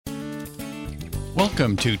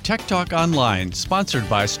Welcome to Tech Talk Online, sponsored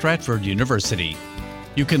by Stratford University.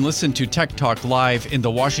 You can listen to Tech Talk live in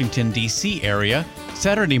the Washington, D.C. area,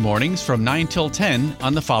 Saturday mornings from 9 till 10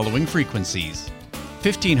 on the following frequencies: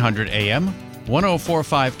 1500 AM,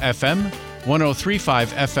 1045 FM, 1035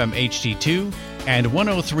 FM HD2, and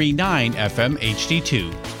 1039 FM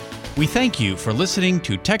HD2. We thank you for listening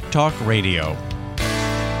to Tech Talk Radio.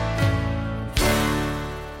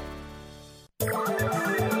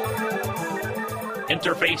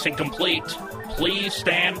 Interface incomplete. Please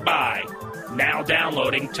stand by. Now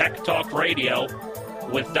downloading Tech Talk Radio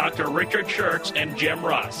with Dr. Richard Schertz and Jim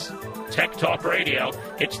Russ. Tech Talk Radio,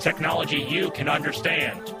 it's technology you can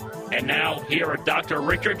understand. And now, here are Dr.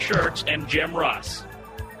 Richard Schertz and Jim Russ.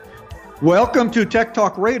 Welcome to Tech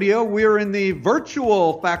Talk Radio. We're in the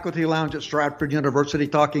virtual faculty lounge at Stratford University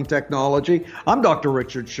talking technology. I'm Dr.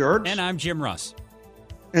 Richard Schertz. And I'm Jim Russ.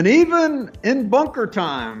 And even in bunker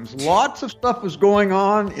times, lots of stuff is going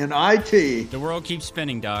on in IT. The world keeps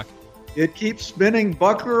spinning, Doc. It keeps spinning,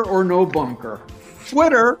 bunker or no bunker.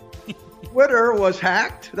 Twitter was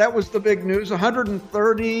hacked. That was the big news.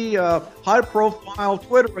 130 high-profile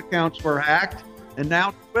Twitter accounts were hacked, and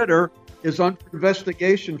now Twitter is under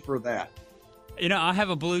investigation for that. You know, I have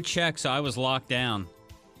a blue check, so I was locked down.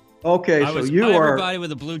 Okay, everybody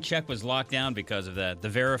with a blue check was locked down because of that, the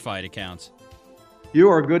verified accounts. You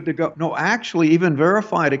are good to go. No, actually, even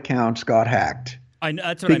verified accounts got hacked.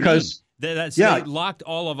 That's what I mean. They locked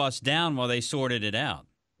all of us down while they sorted it out.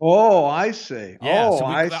 Oh, I see.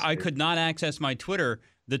 Yeah, I could not access my Twitter.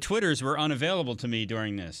 The Twitters were unavailable to me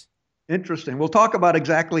during this. Interesting. We'll talk about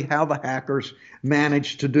exactly how the hackers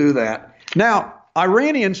managed to do that. Now,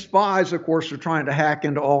 Iranian spies, of course, are trying to hack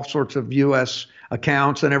into all sorts of U.S.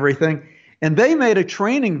 accounts and everything. And they made a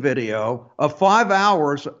training video of 5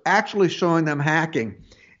 hours actually showing them hacking.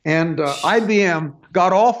 And IBM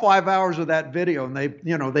got all 5 hours of that video, and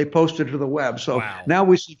they posted it to the web. So Now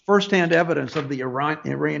we see firsthand evidence of the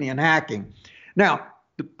Iranian hacking. Now,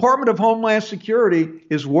 the Department of Homeland Security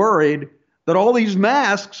is worried that all these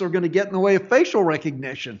masks are going to get in the way of facial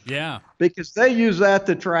recognition. Yeah. Because they use that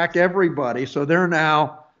to track everybody. So they're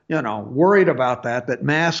now, worried about that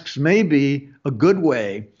masks may be a good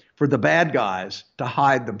way for the bad guys to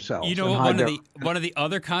hide themselves. You know what one of the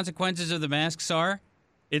other consequences of the masks are?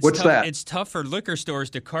 That? It's tough for liquor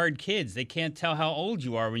stores to card kids. They can't tell how old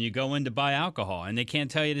you are when you go in to buy alcohol, and they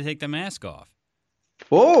can't tell you to take the mask off.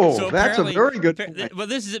 Oh, so that's a very good point. Well,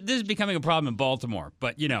 this is becoming a problem in Baltimore,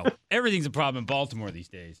 but everything's a problem in Baltimore these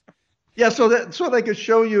days. Yeah, so they could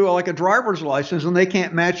show you like a driver's license, and they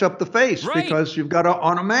can't match up the face because you've got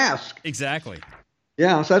on a mask. Exactly.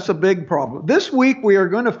 Yeah, so that's a big problem. This week we are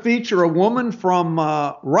going to feature a woman from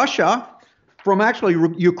Russia, from actually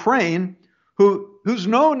Ukraine, who's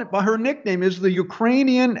known by her nickname is the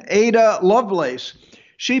Ukrainian Ada Lovelace.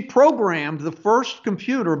 She programmed the first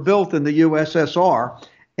computer built in the USSR,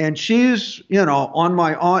 and she's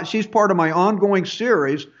she's part of my ongoing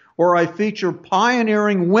series where I feature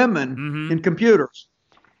pioneering women in computers.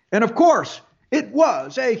 And of course, it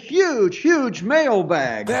was a huge, huge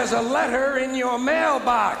mailbag. There's a letter in your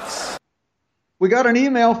mailbox. We got an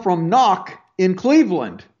email from Knock in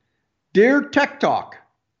Cleveland. Dear Tech Talk,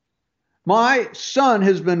 my son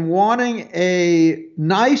has been wanting a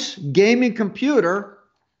nice gaming computer,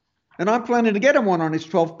 and I'm planning to get him one on his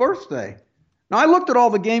 12th birthday. Now, I looked at all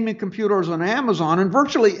the gaming computers on Amazon, and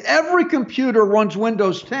virtually every computer runs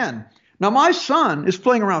Windows 10. Now, my son is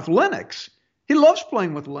playing around with Linux. He loves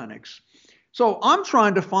playing with Linux. So I'm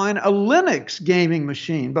trying to find a Linux gaming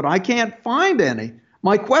machine, but I can't find any.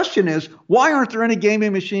 My question is, why aren't there any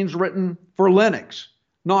gaming machines written for Linux?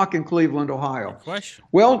 Knock in Cleveland, Ohio. Good question.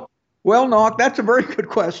 Well, Knock, that's a very good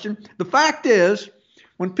question. The fact is,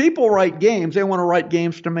 when people write games, they want to write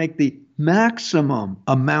games to make the maximum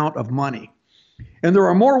amount of money. And there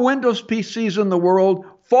are more Windows PCs in the world,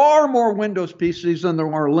 far more Windows PCs than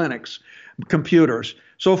there are Linux computers.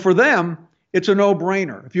 So for them, it's a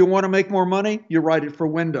no-brainer. If you want to make more money, you write it for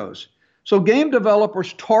Windows. So game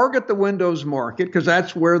developers target the Windows market because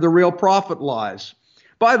that's where the real profit lies.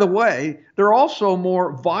 By the way, there are also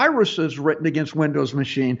more viruses written against Windows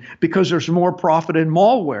machine because there's more profit in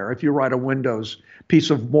malware if you write a Windows piece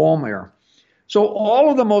of malware. So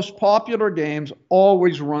all of the most popular games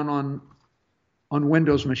always run on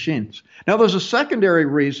Windows machines. Now, there's a secondary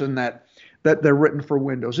reason that they're written for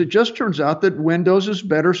Windows. It just turns out that Windows is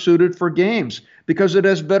better suited for games because it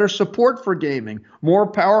has better support for gaming, more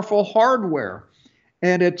powerful hardware,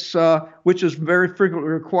 and it's which is very frequently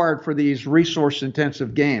required for these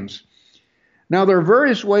resource-intensive games. Now, there are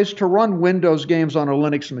various ways to run Windows games on a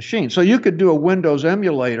Linux machine. So you could do a Windows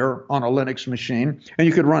emulator on a Linux machine, and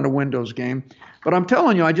you could run a Windows game. But I'm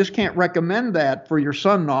telling you, I just can't recommend that for your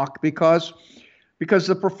son, Knock, because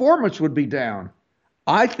the performance would be down.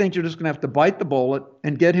 I think you're just going to have to bite the bullet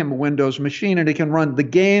and get him a Windows machine, and he can run the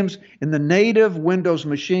games in the native Windows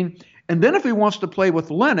machine. And then if he wants to play with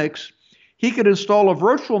Linux, he could install a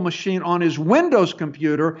virtual machine on his Windows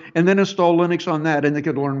computer and then install Linux on that, and they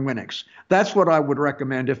could learn Linux. That's what I would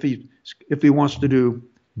recommend if he wants to do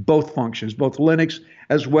both functions, both Linux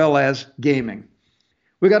as well as gaming.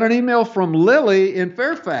 We got an email from Lily in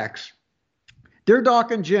Fairfax. Dear Doc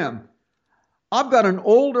and Jim, I've got an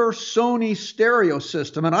older Sony stereo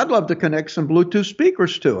system, and I'd love to connect some Bluetooth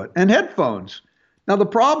speakers to it and headphones. Now, the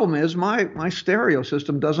problem is my stereo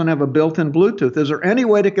system doesn't have a built-in Bluetooth. Is there any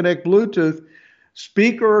way to connect Bluetooth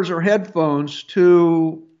speakers or headphones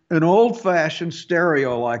to an old-fashioned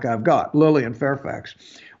stereo like I've got? Lily in Fairfax.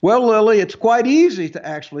 Well, Lily, it's quite easy to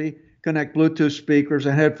actually connect Bluetooth speakers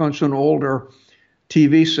and headphones to an older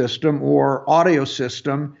TV system or audio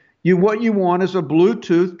system. What you want is a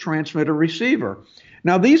Bluetooth transmitter receiver.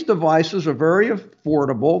 Now, these devices are very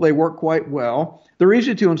affordable. They work quite well. They're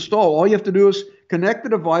easy to install. All you have to do is connect the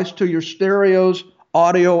device to your stereo's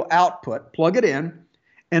audio output, plug it in,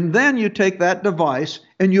 and then you take that device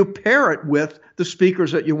and you pair it with the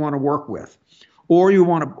speakers that you want to work with, or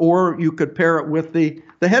you could pair it with the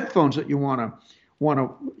headphones that you want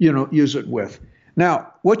to use it with.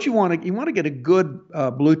 Now, what you want to get a good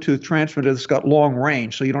Bluetooth transmitter that's got long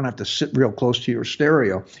range, so you don't have to sit real close to your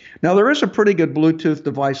stereo. Now, there is a pretty good Bluetooth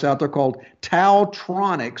device out there called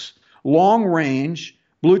Tautronics long range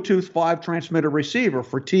Bluetooth 5 transmitter receiver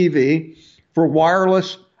for TV, for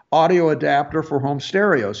wireless audio adapter for home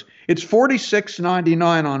stereos. It's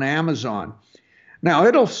 $46.99 on Amazon. Now,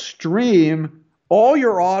 it'll stream all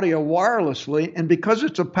your audio wirelessly, and because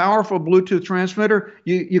it's a powerful Bluetooth transmitter,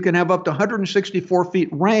 you can have up to 164 feet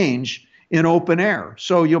range in open air.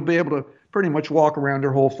 So you'll be able to pretty much walk around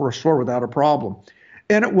your whole first floor without a problem.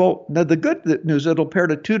 And it will. Now, the good news, it'll pair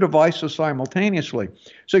to two devices simultaneously.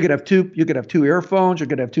 So you could have two earphones. You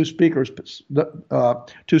could have two speakers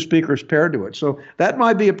paired to it. So that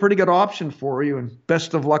might be a pretty good option for you. And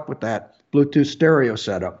best of luck with that Bluetooth stereo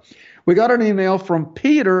setup. We got an email from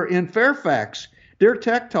Peter in Fairfax. Dear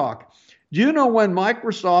Tech Talk, do you know when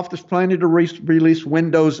Microsoft is planning to release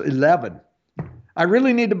Windows 11? I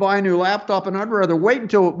really need to buy a new laptop, and I'd rather wait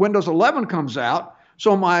until Windows 11 comes out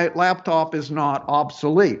so my laptop is not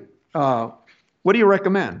obsolete. What do you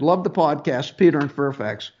recommend? Love the podcast, Peter in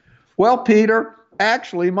Fairfax. Well, Peter,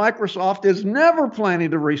 actually, Microsoft is never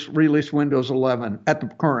planning to release Windows 11 at the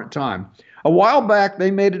current time. A while back,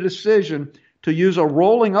 they made a decision to use a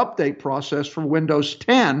rolling update process for Windows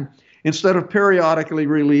 10 instead of periodically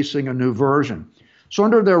releasing a new version. So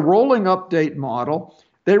under their rolling update model,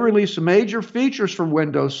 they release major features for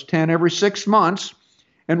Windows 10 every 6 months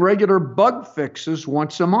and regular bug fixes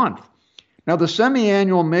once a month. Now, the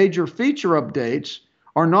semi-annual major feature updates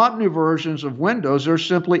are not new versions of Windows. They're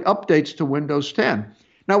simply updates to Windows 10.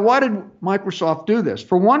 Now, why did Microsoft do this?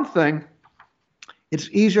 For one thing, it's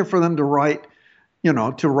easier for them to write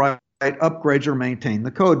upgrades or maintain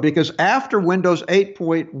the code, because after Windows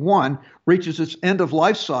 8.1 reaches its end of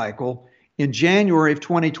life cycle in January of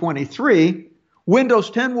 2023, Windows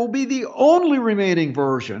 10 will be the only remaining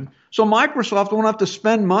version. So Microsoft won't have to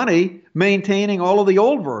spend money maintaining all of the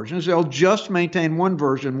old versions. They'll just maintain one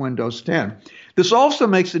version, Windows 10. This also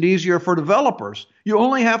makes it easier for developers. You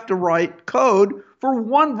only have to write code for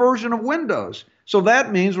one version of Windows. So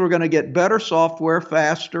that means we're going to get better software,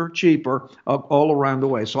 faster, cheaper, all around the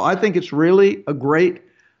way. So I think it's really a great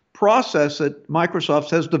process that Microsoft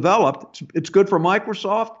has developed. It's good for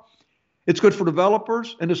Microsoft, it's good for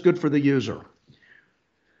developers, and it's good for the user.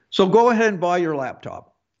 So go ahead and buy your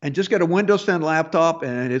laptop and just get a Windows 10 laptop,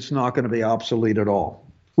 and it's not going to be obsolete at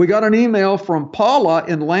all. We got an email from Paula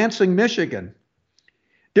in Lansing, Michigan.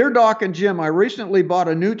 Dear Doc and Jim, I recently bought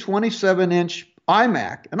a new 27-inch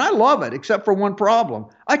iMac, and I love it, except for one problem.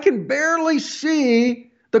 I can barely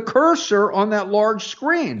see the cursor on that large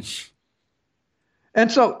screen.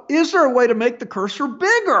 And so is there a way to make the cursor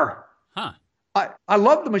bigger? Huh. I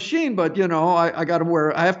love the machine, but, I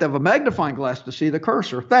have to have a magnifying glass to see the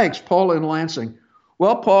cursor. Thanks, Paula in Lansing.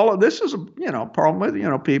 Well, Paula, this is a problem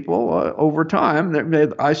with, people over time.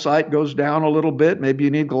 Their eyesight goes down a little bit. Maybe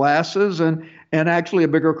you need glasses, and actually a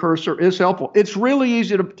bigger cursor is helpful. It's really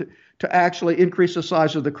easy to actually increase the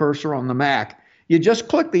size of the cursor on the Mac. You just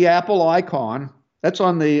click the Apple icon. That's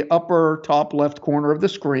on the upper top left corner of the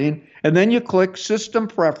screen. And then you click System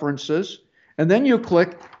Preferences. And then you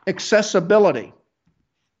click Accessibility.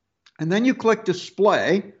 and then you click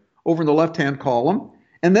display over in the left-hand column,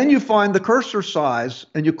 and then you find the cursor size,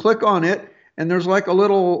 and you click on it, and there's like a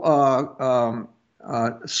little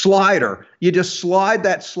slider. You just slide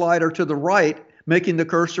that slider to the right, making the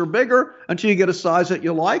cursor bigger until you get a size that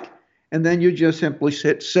you like, and then you just simply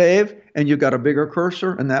hit save, and you've got a bigger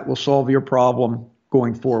cursor, and that will solve your problem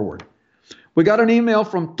going forward. We got an email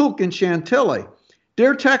from Tuk in Chantilly.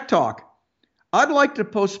 Dear Tech Talk, I'd like to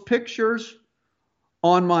post pictures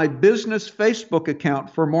on my business Facebook account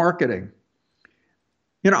for marketing.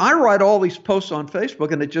 You know, I write all these posts on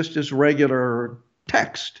Facebook and it just is regular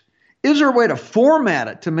text. Is there a way to format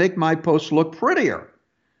it to make my posts look prettier?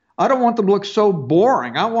 I don't want them to look so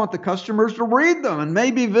boring. I want the customers to read them and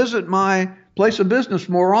maybe visit my place of business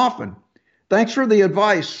more often. Thanks for the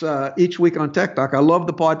advice each week on Tech Talk. I love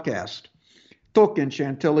the podcast. Tuk in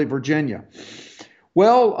Chantilly, Virginia.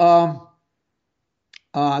 Well,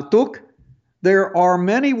 Tuk, there are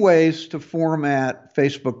many ways to format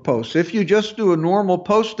Facebook posts. If you just do a normal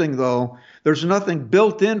posting, though, there's nothing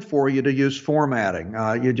built in for you to use formatting.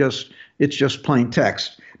 It's just plain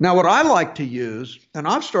text. Now, what I like to use, and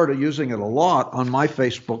I've started using it a lot on my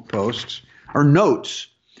Facebook posts, are Notes.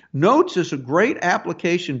 Notes is a great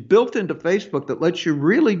application built into Facebook that lets you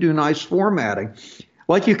really do nice formatting.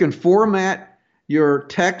 Like you can format your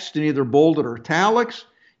text in either bolded or italics.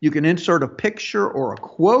 You can insert a picture or a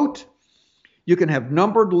quote. You can have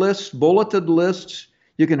numbered lists, bulleted lists.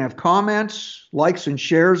 You can have comments, likes, and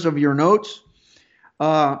shares of your notes.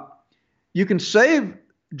 You can save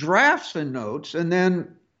drafts in Notes, and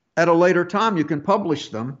then at a later time you can publish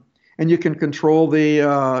them, and you can control the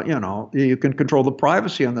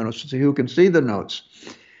privacy on the notes to see who can see the notes.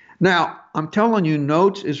 Now, I'm telling you,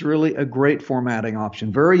 Notes is really a great formatting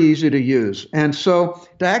option, very easy to use. And so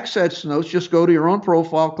to access Notes, just go to your own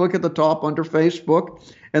profile, click at the top under Facebook,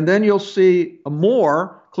 and then you'll see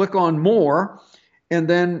more, click on More, and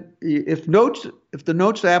then if the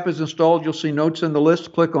Notes app is installed, you'll see Notes in the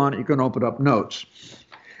list, click on it, you can open up Notes.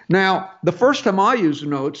 Now, the first time I used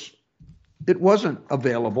Notes, it wasn't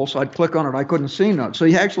available, so I'd click on it, I couldn't see Notes. So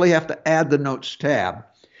you actually have to add the Notes tab.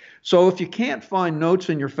 So if you can't find Notes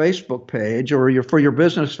in your Facebook page or for your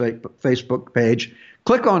business Facebook page,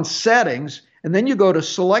 click on Settings, and then you go to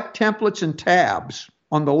Select Templates and Tabs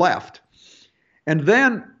on the left. And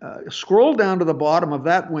then scroll down to the bottom of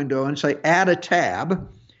that window and say Add a Tab,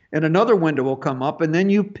 and another window will come up, and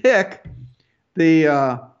then you pick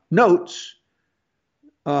the Notes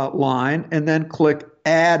line and then click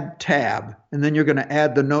Add Tab, and then you're going to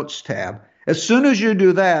add the Notes tab. As soon as you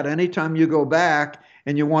do that, anytime you go back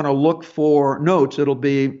and you want to look for Notes, it'll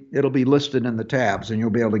be listed in the tabs, and you'll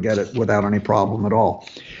be able to get it without any problem at all.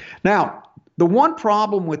 Now, the one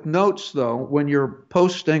problem with Notes, though, when you're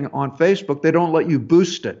posting on Facebook, they don't let you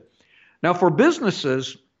boost it. Now, for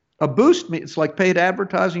businesses, a boost, it's like paid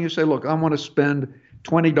advertising. You say, look, I want to spend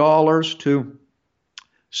 $20 to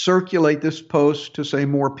circulate this post to, say,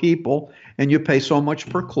 more people, and you pay so much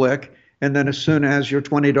per click, and then as soon as your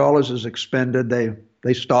 $20 is expended, they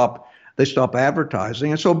stop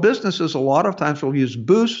advertising. And so businesses a lot of times will use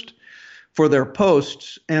Boost for their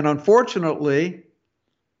posts, and unfortunately,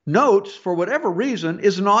 Notes, for whatever reason,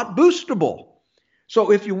 is not boostable.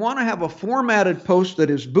 So if you want to have a formatted post that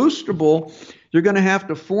is boostable, you're going to have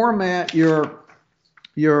to format your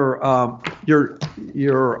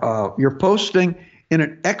posting in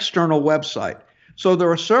an external website. So there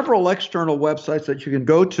are several external websites that you can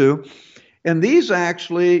go to, and these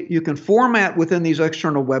actually you can format within these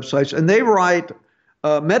external websites, and they write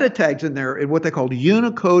meta tags in there in what they call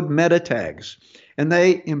Unicode meta tags, and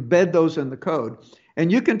they embed those in the code. And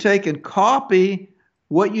you can take and copy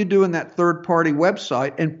what you do in that third-party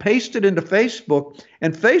website and paste it into Facebook,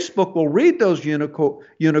 and Facebook will read those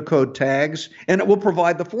Unicode tags, and it will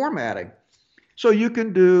provide the formatting. So you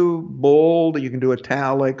can do bold, you can do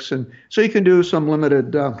italics, and so you can do some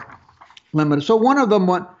limited. So one of them,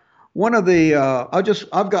 I'm going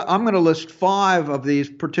to list 5 of these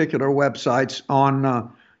particular websites on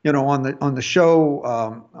the show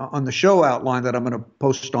outline that I'm going to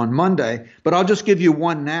post on Monday. But I'll just give you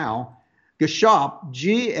one now. Gshop,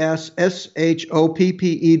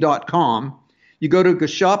 GSSHOPPE.com. You go to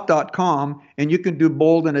gshop.com and you can do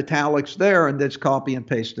bold and italics there, and that's copy and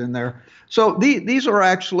paste in there. So these are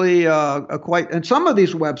actually and some of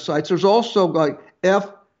these websites, there's also like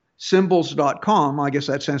fsymbols.com. I guess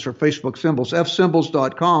that stands for Facebook Symbols,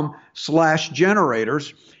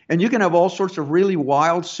 fsymbols.com/generators. And you can have all sorts of really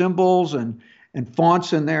wild symbols and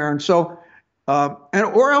fonts in there. And so,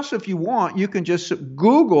 or else if you want, you can just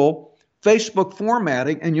Google Facebook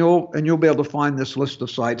formatting, and you'll be able to find this list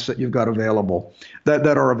of sites that you've got available that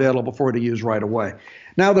are available for you to use right away.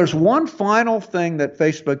 Now, there's one final thing that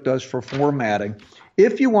Facebook does for formatting.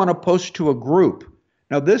 If you want to post to a group,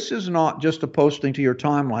 now this is not just a posting to your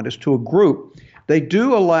timeline, it's to a group. They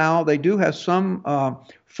do have some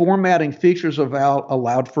formatting features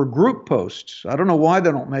allowed for group posts. I don't know why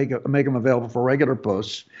they don't make them available for regular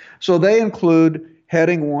posts. So they include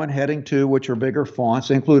heading 1, heading 2, which are bigger fonts.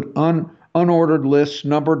 They include unordered lists,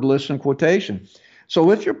 numbered lists, and quotation.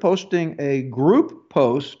 So if you're posting a group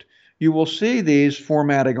post, you will see these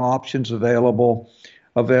formatting options available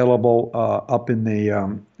up in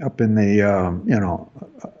the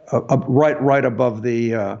right above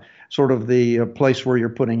the sort of the place where you're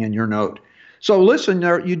putting in your note. So listen,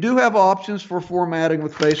 you do have options for formatting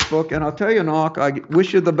with Facebook, and I'll tell you, Nock, I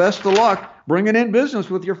wish you the best of luck bringing in business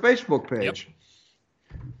with your Facebook page. Yep.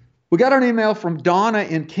 We got an email from Donna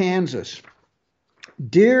in Kansas.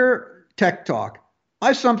 Dear Tech Talk,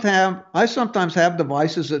 I sometimes have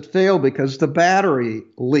devices that fail because the battery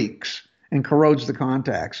leaks and corrodes the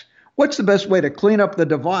contacts. What's the best way to clean up the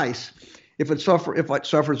device if it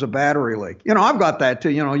suffers a battery leak? I've got that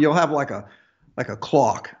too. You'll have like a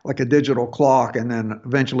clock, like a digital clock, and then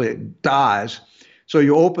eventually it dies. So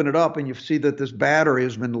you open it up and you see that this battery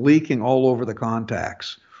has been leaking all over the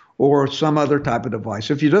contacts, or some other type of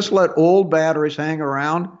device. If you just let old batteries hang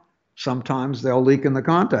around, sometimes they'll leak in the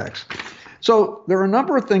contacts. So there are a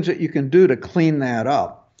number of things that you can do to clean that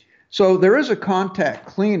up. So there is a contact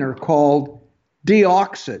cleaner called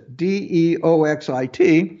Deoxit,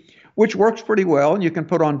 Deoxit, which works pretty well. And you can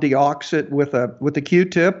put on Deoxit with a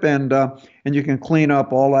Q-tip, and you can clean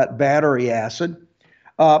up all that battery acid.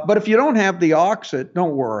 But if you don't have Deoxit,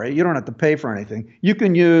 don't worry. You don't have to pay for anything. You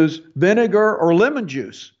can use vinegar or lemon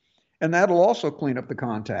juice, and that'll also clean up the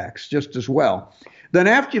contacts just as well. Then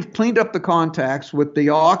after you've cleaned up the contacts with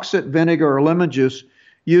Deoxit, vinegar, or lemon juice,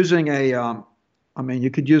 using you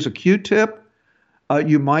could use a Q-tip.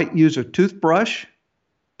 You might use a toothbrush,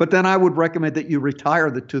 but then I would recommend that you retire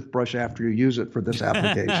the toothbrush after you use it for this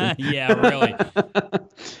application. Yeah, really.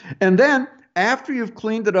 And then after you've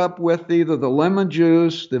cleaned it up with either the lemon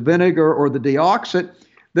juice, the vinegar, or the Deoxit,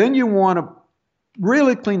 then you want to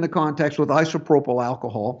really clean the contacts with isopropyl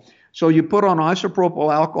alcohol. So you put on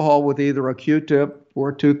isopropyl alcohol with either a Q-tip or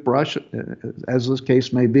a toothbrush, as this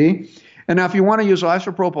case may be. And now if you want to use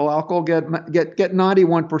isopropyl alcohol, get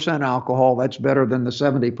 91% alcohol. That's better than the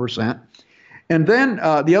 70%. And then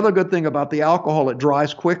the other good thing about the alcohol, it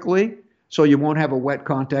dries quickly, so you won't have a wet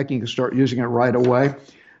contact. You can start using it right away.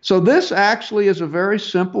 So this actually is a very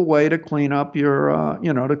simple way to clean up your,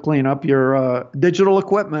 digital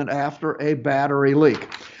equipment after a battery leak.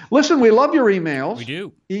 Listen, we love your emails. We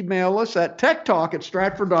do. Email us at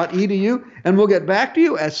techtalk@stratford.edu, and we'll get back to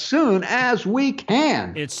you as soon as we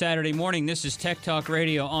can. It's Saturday morning. This is Tech Talk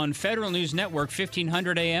Radio on Federal News Network,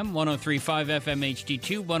 1500 AM, 103.5 FM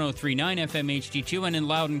HD2, 103.9 FM HD2, and in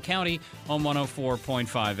Loudoun County on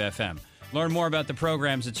 104.5 FM. Learn more about the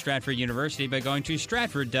programs at Stratford University by going to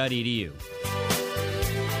stratford.edu.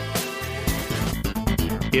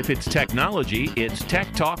 If it's technology, it's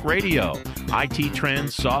Tech Talk Radio. IT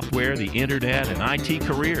trends, software, the internet, and IT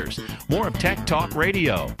careers. More of Tech Talk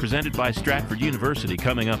Radio, presented by Stratford University,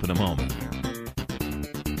 coming up in a moment.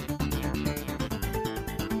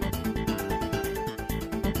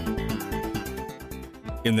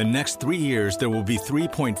 In the next 3 years, there will be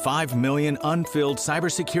 3.5 million unfilled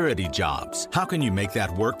cybersecurity jobs. How can you make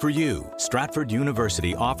that work for you? Stratford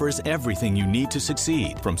University offers everything you need to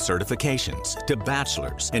succeed, from certifications to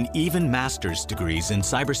bachelor's and even master's degrees in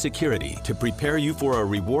cybersecurity to prepare you for a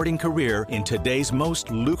rewarding career in today's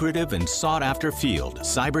most lucrative and sought-after field,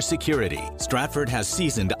 cybersecurity. Stratford has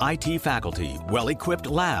seasoned IT faculty, well-equipped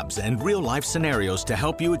labs, and real-life scenarios to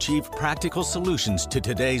help you achieve practical solutions to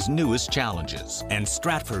today's newest challenges. And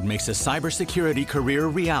Stratford makes a cybersecurity career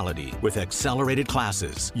reality with accelerated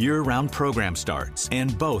classes, year-round program starts,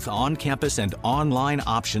 and both on-campus and online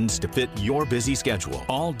options to fit your busy schedule.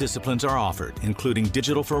 All disciplines are offered, including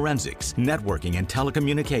digital forensics, networking, and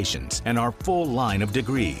telecommunications, and our full line of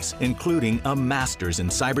degrees, including a master's in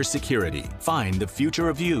cybersecurity. Find the future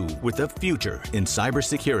of you with a future in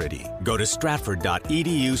cybersecurity. Go to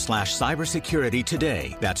stratford.edu/cybersecurity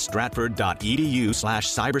today. That's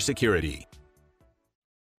stratford.edu/cybersecurity.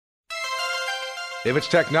 If it's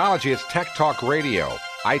technology, it's Tech Talk Radio.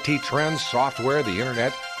 IT trends, software, the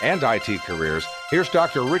internet, and IT careers. Here's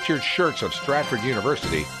Dr. Richard Schertz of Stratford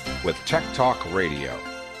University with Tech Talk Radio.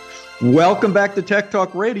 Welcome back to Tech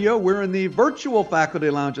Talk Radio. We're in the virtual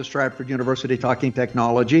faculty lounge at Stratford University talking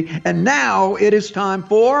technology. And now it is time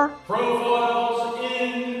for Profiles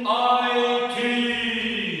in IT.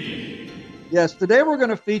 Yes, today we're going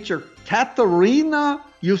to feature Katerina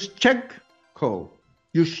Yushchenko.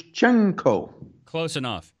 Yushchenko. Close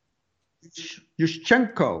enough.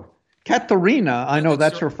 Yushchenko. Katerina, I know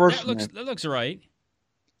that's her first name. That looks right.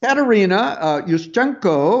 Katerina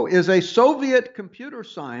Yushchenko is a Soviet computer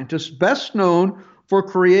scientist best known for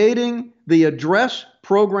creating the address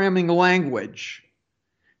programming language.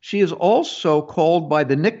 She is also called by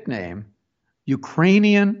the nickname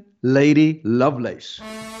Ukrainian Lady Lovelace.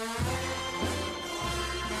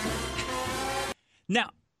 Now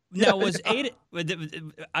was Ada?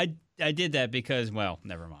 I did that because, well,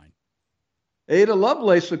 never mind. Ada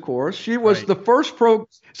Lovelace, of course, she was the first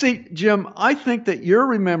See, Jim, I think that you're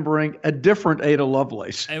remembering a different Ada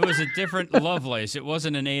Lovelace. It was a different Lovelace. It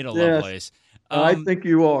wasn't an Ada Lovelace. I think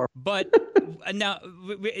you are. But now,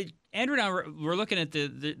 Andrew and I were looking at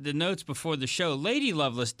the notes before the show. Lady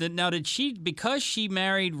Lovelace, did she, because she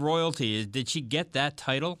married royalty, did she get that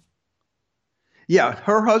title? Yeah,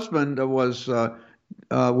 her husband was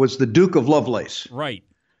the Duke of Lovelace. Right.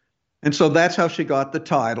 And so that's how she got the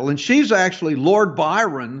title. And she's actually Lord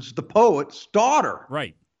Byron's, the poet's daughter.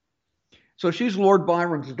 Right. So she's Lord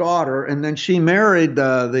Byron's daughter, and then she married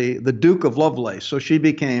the Duke of Lovelace. So she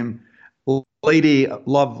became Lady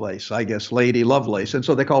Lovelace, I guess, Lady Lovelace. And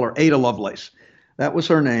so they call her Ada Lovelace. That was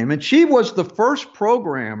her name. And she was the first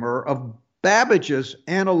programmer of Babbage's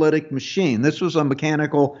analytic machine. This was a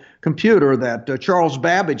mechanical computer that Charles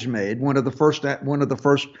Babbage made, one of the first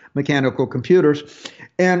mechanical computers.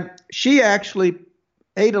 And she actually,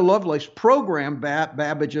 Ada Lovelace, programmed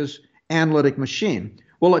Babbage's analytic machine.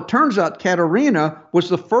 Well, it turns out Katerina was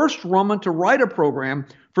the first woman to write a program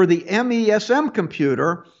for the MESM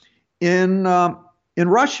computer in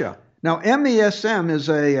Russia. Now, MESM is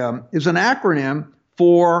an acronym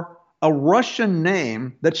for a Russian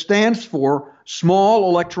name that stands for Small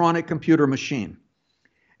Electronic Computer Machine.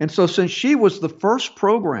 And so since she was the first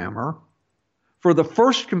programmer for the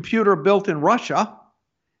first computer built in Russia,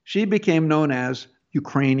 she became known as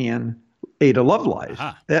Ukrainian Ada Lovelace.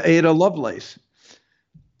 Ada Lovelace.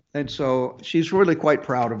 And so she's really quite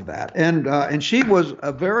proud of that. And she was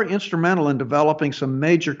very instrumental in developing some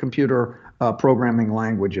major computer programming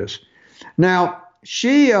languages. Now,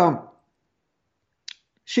 she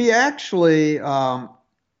actually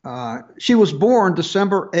she was born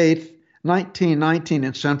December 8th, 1919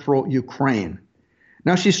 in central Ukraine.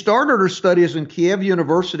 Now, she started her studies in Kiev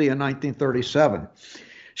University in 1937.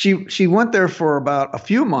 She went there for about a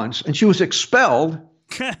few months, and she was expelled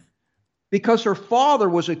because her father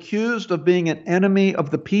was accused of being an enemy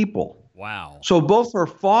of the people. Wow. So both her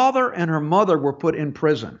father and her mother were put in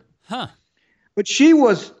prison. Huh. But she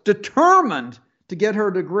was determined to get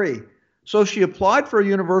her degree. So she applied for a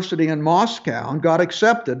university in Moscow and got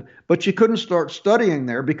accepted, but she couldn't start studying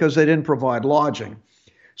there because they didn't provide lodging.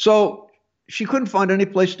 So she couldn't find any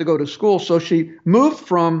place to go to school. So she moved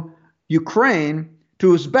from Ukraine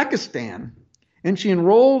to Uzbekistan, and she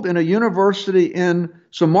enrolled in a university in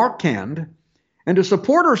Samarkand. And to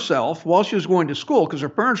support herself while she was going to school, because her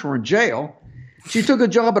parents were in jail, she took a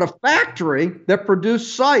job at a factory that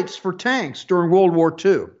produced sights for tanks during World War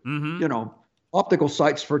II. Mm-hmm. Optical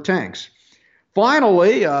sights for tanks.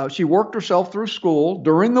 Finally, she worked herself through school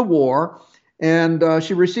during the war, and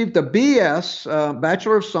she received a BS,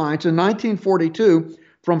 Bachelor of Science, in 1942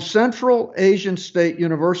 from Central Asian State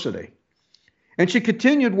University. And she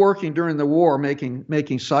continued working during the war,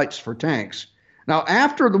 making sights for tanks. Now,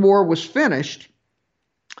 after the war was finished,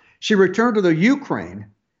 she returned to the Ukraine,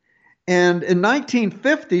 and in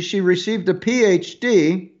 1950, she received a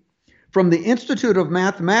PhD from the Institute of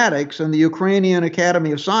Mathematics and the Ukrainian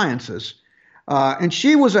Academy of Sciences. And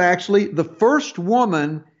she was actually the first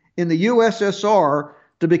woman in the USSR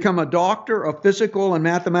to become a doctor of physical and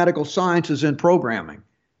mathematical sciences in programming.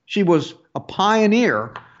 She was a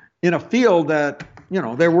pioneer in a field that,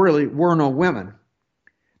 there really were no women.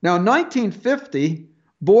 Now, in 1950,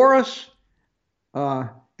 Boris Gnedenko.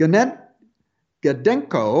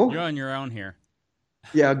 You're on your own here.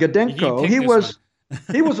 Yeah, Gnedenko.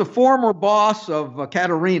 He was a former boss of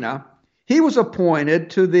Katerina. He was appointed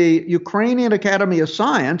to the Ukrainian Academy of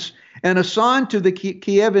Science and assigned to the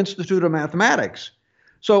Kiev Institute of Mathematics.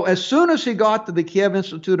 So as soon as he got to the Kiev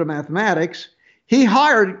Institute of Mathematics, he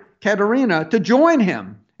hired Katerina to join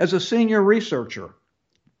him as a senior researcher.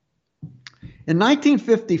 In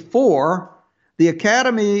 1954,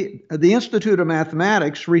 the Institute of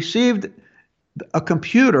Mathematics received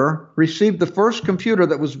the first computer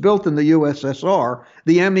that was built in the USSR,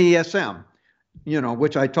 the MESM,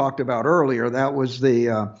 which I talked about earlier. That was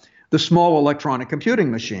the small electronic computing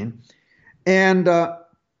machine. And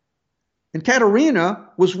Katerina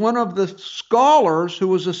was one of the scholars who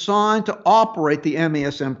was assigned to operate the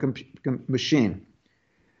MESM machine.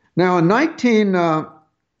 Now, in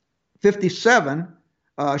 1957,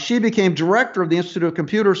 she became director of the Institute of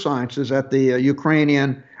Computer Sciences at the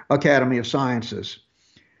Ukrainian Academy of Sciences.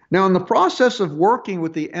 Now, in the process of working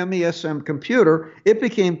with the MESM computer, it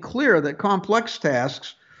became clear that complex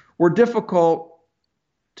tasks were difficult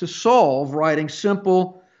to solve writing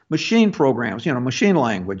simple machine programs, machine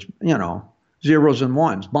language, zeros and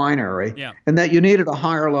ones, binary, and that you needed a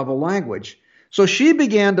higher level language. So she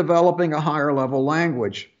began developing a higher level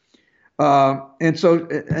language. That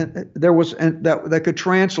could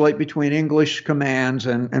translate between English commands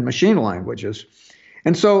and machine languages.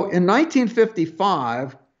 And so in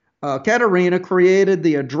 1955, Katerina created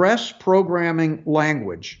the address programming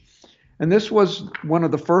language. And this was one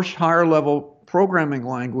of the first higher level programming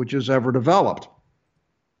languages ever developed.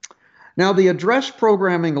 Now, the address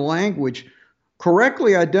programming language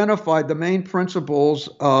correctly identified the main principles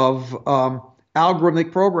of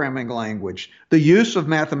algorithmic programming language, the use of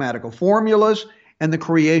mathematical formulas, and the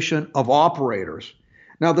creation of operators.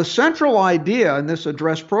 Now, the central idea in this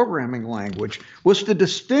address programming language was to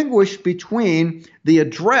distinguish between the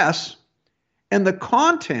address and the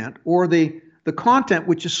content, or the content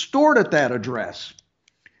which is stored at that address.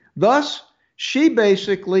 Thus, she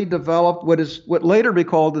basically developed what later be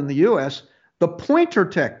called in the U.S. the pointer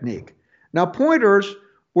technique. Now, pointers,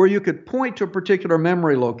 where you could point to a particular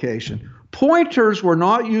memory location. Pointers were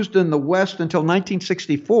not used in the West until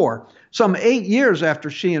 1964, some 8 years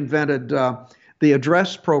after she invented the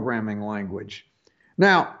address programming language.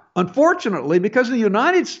 Now, unfortunately, because in the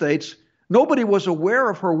United States, nobody was aware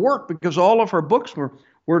of her work because all of her books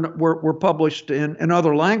were published in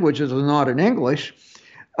other languages and not in English.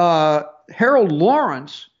 Harold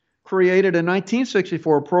Lawrence created in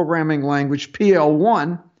 1964 a programming language,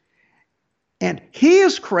 PL1, and he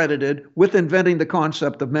is credited with inventing the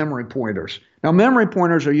concept of memory pointers. Now, memory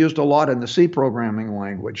pointers are used a lot in the C programming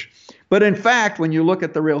language. But in fact, when you look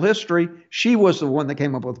at the real history, she was the one that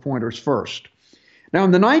came up with pointers first. Now,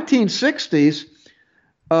 in the 1960s,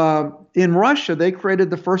 in Russia, they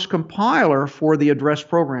created the first compiler for the address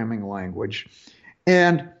programming language.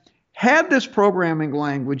 And had this programming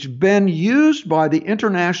language been used by the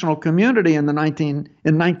international community in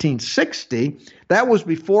 1960, that was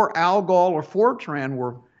before ALGOL or Fortran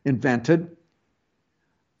were invented,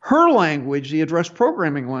 her language, the address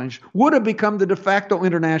programming language, would have become the de facto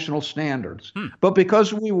international standards. But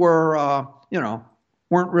because we were,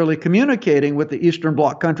 weren't really communicating with the Eastern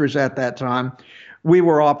Bloc countries at that time, we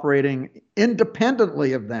were operating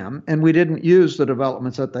independently of them, and we didn't use the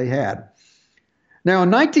developments that they had. Now,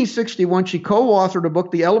 in 1961, she co-authored a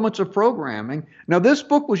book, The Elements of Programming. Now, this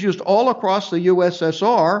book was used all across the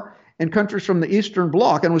USSR and countries from the Eastern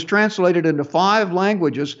Bloc and was translated into 5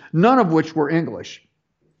 languages, none of which were English.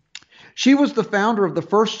 She was the founder of the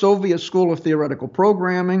first Soviet School of Theoretical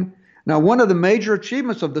Programming. Now, one of the major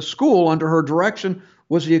achievements of the school under her direction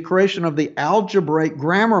was the creation of the algebraic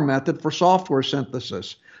grammar method for software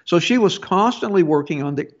synthesis. So she was constantly working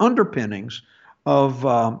on the underpinnings of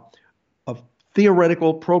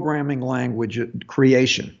theoretical programming language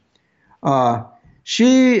creation.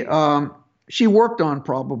 She worked on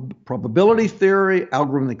probability theory,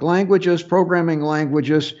 algorithmic languages, programming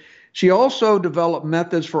languages. She also developed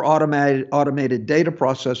methods for automated data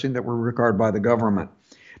processing that were required by the government.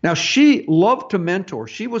 Now, she loved to mentor.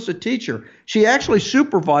 She was a teacher. She actually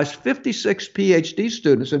supervised 56 PhD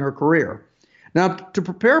students in her career. Now, to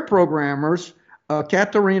prepare programmers,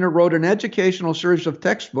 Katerina wrote an educational series of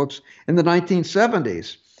textbooks in the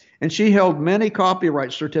 1970s, and she held many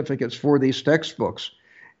copyright certificates for these textbooks.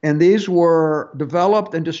 And these were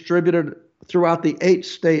developed and distributed throughout the 8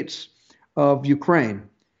 states of Ukraine.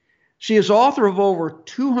 She is author of over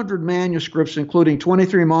 200 manuscripts, including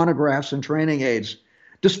 23 monographs and training aids.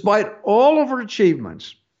 Despite all of her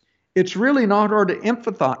achievements, it's really not hard to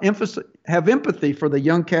have empathy for the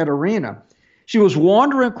young Katerina. She was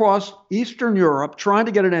wandering across Eastern Europe trying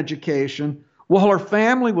to get an education while her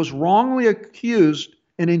family was wrongly accused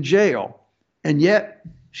and in jail, and yet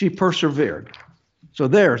she persevered. So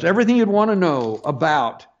there's everything you'd want to know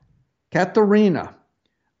about Katerina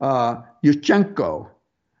Yushchenko,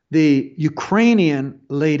 the Ukrainian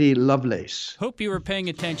Lady Lovelace. Hope you were paying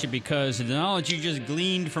attention, because the knowledge you just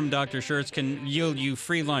gleaned from Dr. Schertz can yield you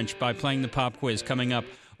free lunch by playing the pop quiz coming up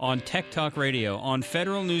on Tech Talk Radio on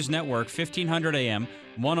Federal News Network, 1500 AM,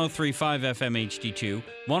 103.5 FM HD2,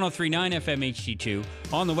 103.9 FM HD2,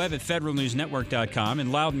 on the web at federalnewsnetwork.com,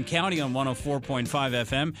 in Loudoun County on 104.5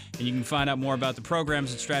 FM, and you can find out more about the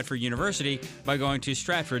programs at Stratford University by going to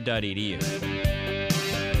stratford.edu.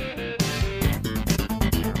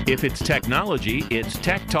 If it's technology, it's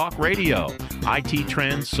Tech Talk Radio. IT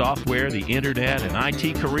trends, software, the internet, and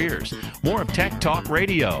IT careers. More of Tech Talk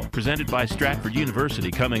Radio, presented by Stratford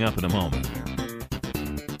University, coming up in a moment.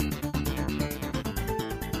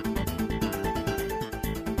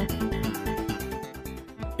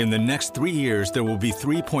 In the next 3 years, there will be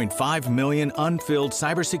 3.5 million unfilled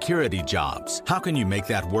cybersecurity jobs. How can you make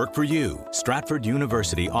that work for you? Stratford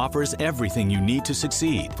University offers everything you need to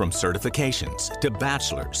succeed, from certifications to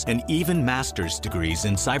bachelor's and even master's degrees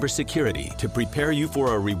in cybersecurity to prepare you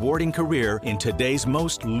for a rewarding career in today's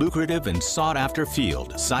most lucrative and sought-after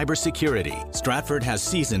field, cybersecurity. Stratford has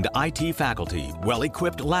seasoned IT faculty,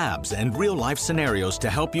 well-equipped labs, and real-life scenarios to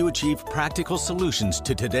help you achieve practical solutions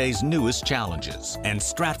to today's newest challenges. And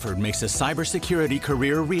Stratford makes a cybersecurity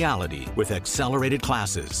career reality with accelerated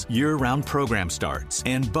classes, year-round program starts,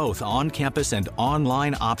 and both on-campus and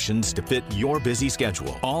online options to fit your busy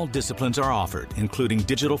schedule. All disciplines are offered, including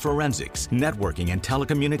digital forensics, networking, and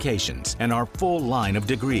telecommunications, and our full line of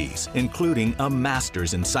degrees, including a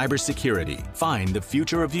master's in cybersecurity. Find the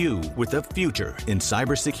future of you with a future in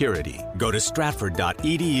cybersecurity. Go to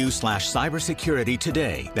stratford.edu/cybersecurity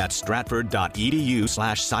today. That's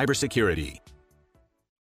stratford.edu/cybersecurity.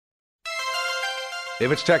 If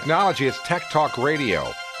it's technology, it's Tech Talk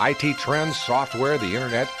Radio. IT trends, software, the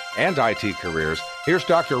internet, and IT careers. Here's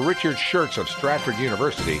Dr. Richard Schertz of Stratford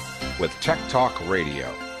University with Tech Talk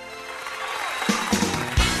Radio.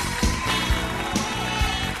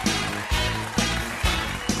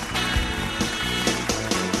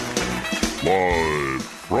 Live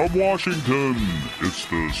from Washington, it's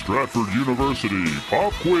the Stratford University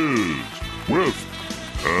Pop Quiz with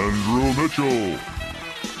Andrew Mitchell,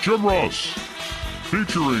 Jim Ross,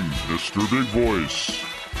 featuring Mr. Big Voice,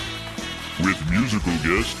 with musical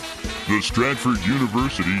guest, the Stratford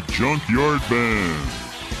University Junkyard Band,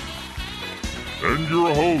 and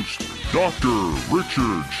your host, Dr.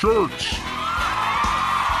 Richard Schertz.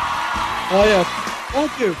 Oh, yes.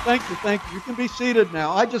 Thank you. You can be seated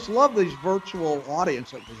now. I just love these virtual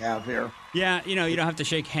audience that we have here. Yeah, you don't have to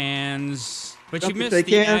shake hands, but you missed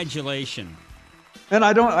the adulation. And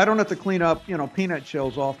I don't have to clean up, peanut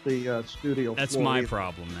shells off the studio That's floor. my either.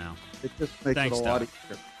 problem now. It just makes it a lot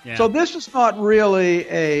easier. Yeah. So this is not really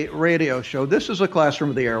a radio show. This is a classroom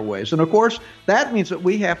of the airways. And, of course, that means that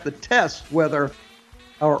we have to test whether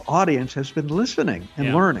our audience has been listening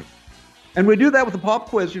and learning. And we do that with the pop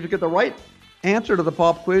quiz. If you get the right answer to the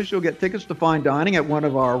pop quiz, you'll get tickets to fine dining at one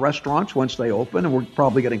of our restaurants once they open, and we're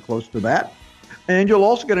probably getting close to that. And you'll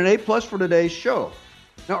also get an A+ for today's show.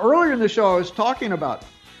 Now, earlier in the show, I was talking about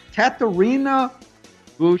Katerina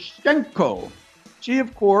Glushchenko. She,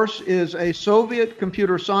 of course, is a Soviet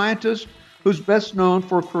computer scientist who's best known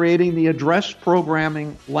for creating the address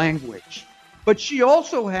programming language. But she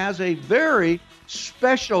also has a very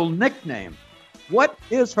special nickname. What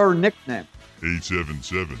is her nickname?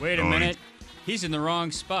 877. Wait a minute. He's in the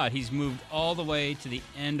wrong spot. He's moved all the way to the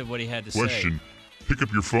end of what he had to Question. Pick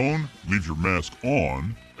up your phone, leave your mask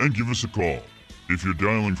on, and give us a call. If you're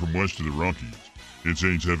dialing from west of the Rockies, it's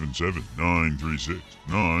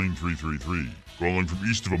 877-936-9333. Calling from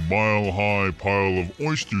east of a mile-high pile of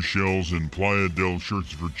oyster shells in Playa del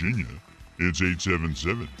Church, Virginia, it's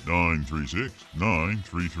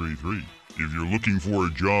 877-936-9333. If you're looking for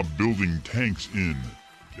a job building tanks in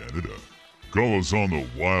Canada, call us on the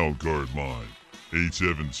wild card line,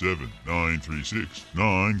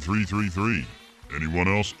 877-936-9333. Anyone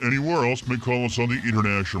else, anywhere else, may call us on the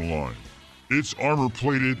international line. It's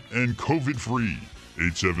armor-plated and COVID-free.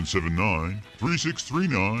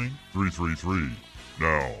 8779-3639-333.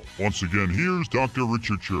 Now, once again, here's Dr.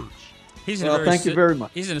 Richard Schertz. Thank you very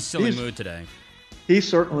much. He's in a silly mood today. He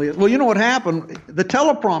certainly is. Well, you know what happened? The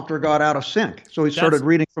teleprompter got out of sync, so he started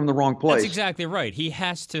reading from the wrong place. That's exactly right. He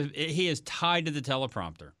is tied to the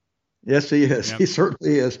teleprompter. Yes, he is. Yep. He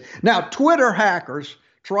certainly is. Now, Twitter hackers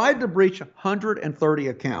tried to breach 130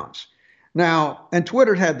 accounts. Now, and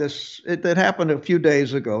Twitter had this, that happened a few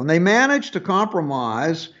days ago, and they managed to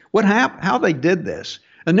compromise how they did this.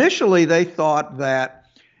 Initially, they thought that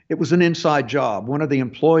it was an inside job. One of the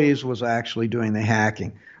employees was actually doing the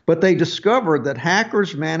hacking. But they discovered that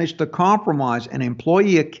hackers managed to compromise an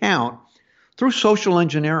employee account through social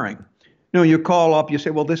engineering. You call up, you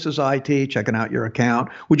say, well, this is IT checking out your account.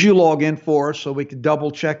 Would you log in for us so we could double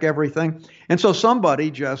check everything? And so somebody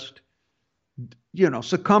just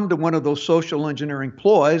succumbed to one of those social engineering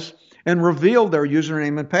ploys and revealed their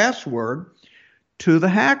username and password to the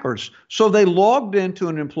hackers. So they logged into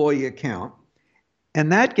an employee account,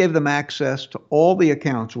 and that gave them access to all the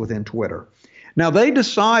accounts within Twitter. Now, they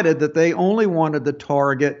decided that they only wanted to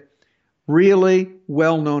target really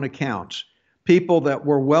well-known accounts. people that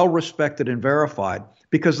were well respected and verified,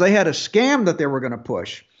 because they had a scam that they were going to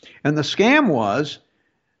push. And the scam was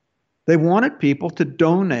they wanted people to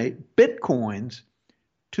donate Bitcoins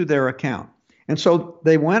to their account. And so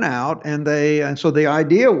they went out and so the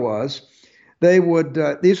idea was they would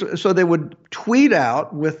they would tweet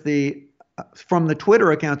out with from the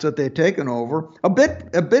Twitter accounts that they'd taken over a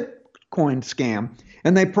Bitcoin scam,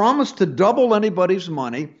 and they promised to double anybody's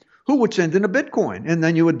money who would send in a Bitcoin, and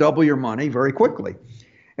then you would double your money very quickly.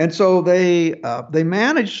 And so they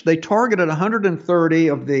targeted 130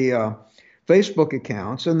 of the Facebook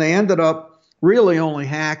accounts, and they ended up really only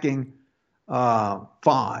hacking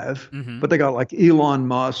 5, but they got like Elon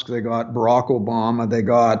Musk, they got Barack Obama, they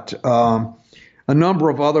got a number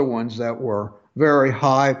of other ones that were very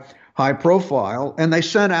high profile, and they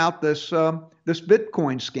sent out this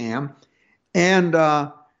Bitcoin scam. And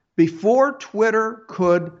before Twitter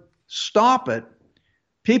could stop it,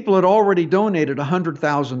 people had already donated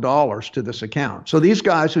 $100,000 to this account. So these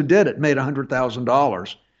guys who did it made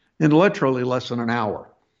 $100,000 in literally less than an hour.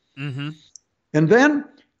 And then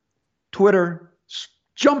Twitter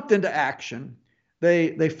jumped into action.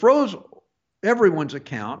 They froze everyone's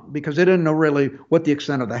account because they didn't know really what the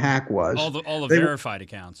extent of the hack was. All the verified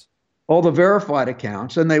accounts. All the verified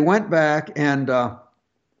accounts. And they went back and the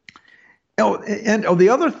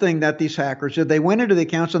other thing that these hackers did, they went into the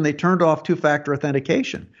accounts and they turned off two-factor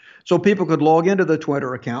authentication. So people could log into the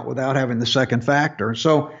Twitter account without having the second factor.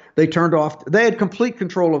 So they had complete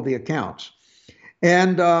control of the accounts.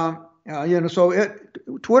 And,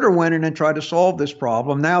 Twitter went in and tried to solve this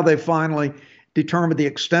problem. Now they finally determined the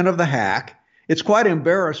extent of the hack. It's quite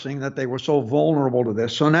embarrassing that they were so vulnerable to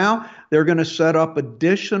this. So now they're going to set up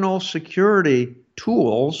additional security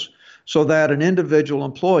tools so that an individual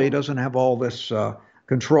employee doesn't have all this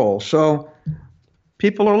control. So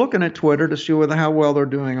people are looking at Twitter to see how well they're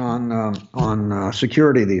doing on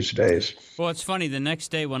security these days. Well, it's funny. The next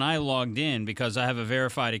day when I logged in, because I have a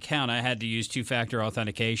verified account, I had to use two-factor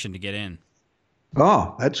authentication to get in.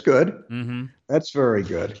 Oh, that's good. That's very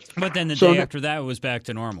good. But then the day after that, it was back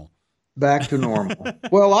to normal. Back to normal.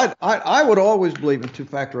 Well, I would always believe in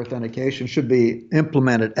two-factor authentication should be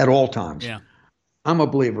implemented at all times. Yeah. I'm a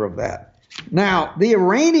believer of that. Now, the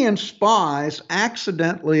Iranian spies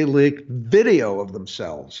accidentally leaked video of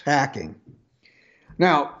themselves hacking.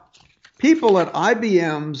 Now, people at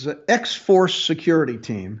IBM's X-Force security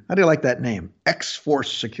team, how do you like that name?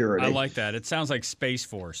 X-Force Security. I like that. It sounds like Space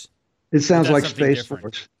Force. It sounds like Space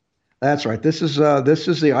Force. That's right. This is the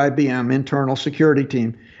IBM internal security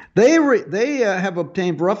team. They have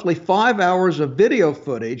obtained roughly 5 hours of video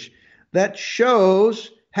footage that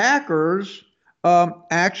shows hackers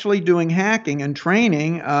actually doing hacking and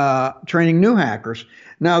training new hackers.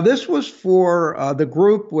 Now, this was for the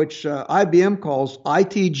group which IBM calls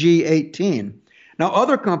ITG-18. Now,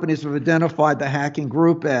 other companies have identified the hacking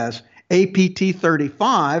group as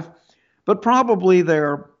APT-35, but probably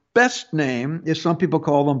their best name is, some people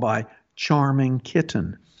call them by Charming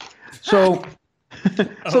Kitten. So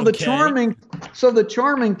the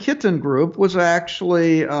Charming Kitten group was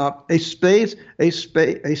actually a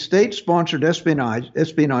state-sponsored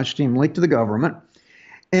espionage team linked to the government,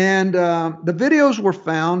 and the videos were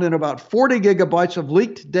found in about 40 gigabytes of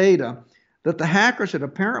leaked data that the hackers had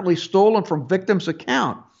apparently stolen from victims'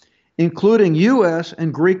 account, including U.S.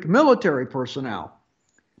 and Greek military personnel.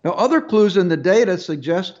 Now, other clues in the data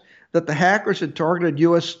suggest that the hackers had targeted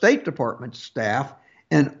U.S. State Department staff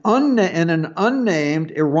and an unnamed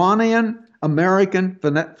Iranian-American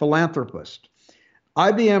philanthropist.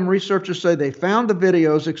 IBM researchers say they found the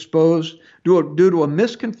videos exposed due to a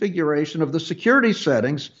misconfiguration of the security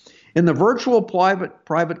settings in the virtual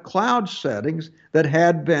private cloud settings that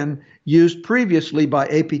had been used previously by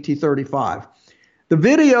APT-35. The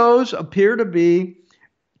videos appear to be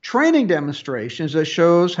training demonstrations that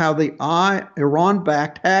shows how the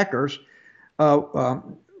Iran-backed hackers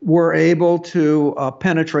were able to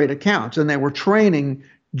penetrate accounts, and they were training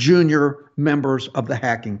junior members of the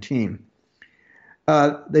hacking team.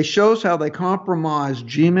 They shows how they compromised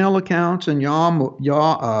Gmail accounts and Yahoo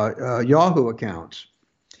accounts.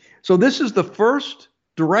 So this is the first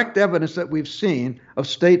direct evidence that we've seen of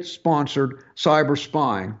state-sponsored cyber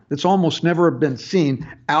spying. It's almost never been seen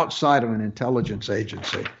outside of an intelligence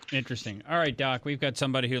agency. Interesting. All right, Doc, we've got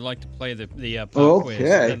somebody who'd like to play the pop quiz.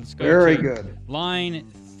 Okay, very good. Line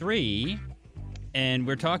 3, and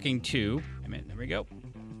we're talking to, there we go.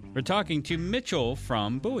 We're talking to Mitchell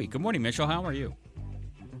from Bowie. Good morning, Mitchell. How are you?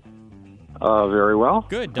 Very well.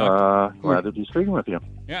 Good, Doc. Glad to be speaking with you.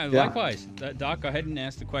 Yeah, likewise. Doc, go ahead and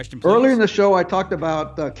ask the question, please. Earlier in the show, I talked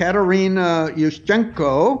about Katerina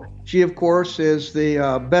Yushchenko. She, of course, is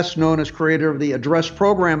the best known as creator of the address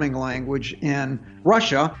programming language in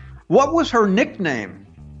Russia. What was her nickname?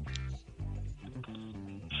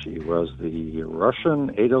 She was the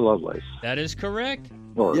Russian Ada Lovelace. That is correct.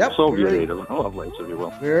 Or Soviet Ada Lovelace, if you will.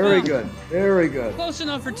 Very good. Very good. Close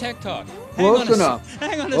enough for Tech Talk. Close enough.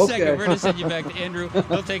 Hang on a second. We're going to send you back to Andrew.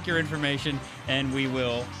 He'll take your information, and we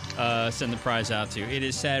will send the prize out to you. It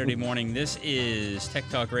is Saturday morning. This is Tech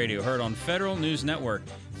Talk Radio, heard on Federal News Network,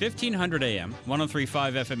 1500 AM, 103.5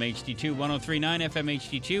 FM HD2, 103.9 FM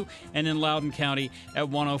HD2, and in Loudoun County at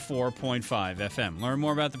 104.5 FM. Learn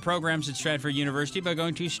more about the programs at Stratford University by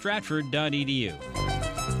going to stratford.edu.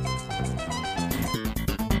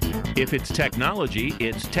 If it's technology,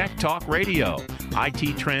 it's Tech Talk Radio.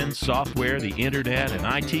 IT trends, software, the internet,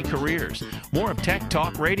 and IT careers. More of Tech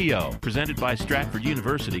Talk Radio, presented by Stratford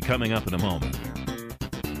University, coming up in a moment.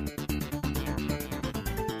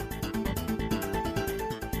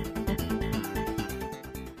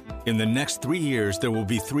 In the next 3 years, there will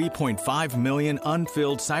be 3.5 million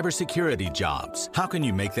unfilled cybersecurity jobs. How can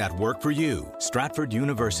you make that work for you? Stratford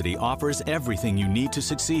University offers everything you need to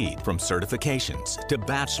succeed, from certifications to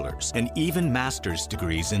bachelor's and even master's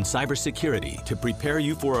degrees in cybersecurity to prepare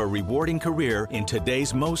you for a rewarding career in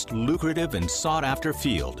today's most lucrative and sought-after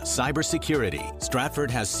field, cybersecurity.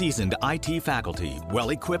 Stratford has seasoned IT faculty,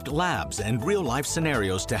 well-equipped labs, and real-life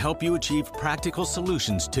scenarios to help you achieve practical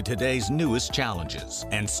solutions to today's newest challenges.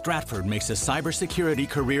 And Stratford makes a cybersecurity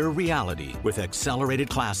career reality with accelerated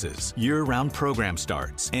classes, year-round program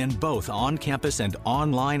starts, and both on-campus and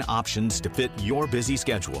online options to fit your busy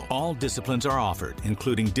schedule. All disciplines are offered,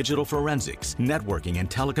 including digital forensics, networking, and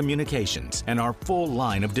telecommunications, and our full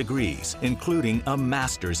line of degrees, including a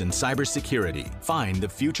master's in cybersecurity. Find the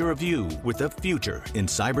future of you with a future in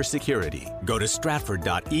cybersecurity. Go to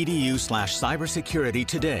stratford.edu/cybersecurity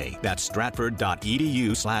today. That's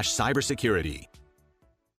stratford.edu/cybersecurity.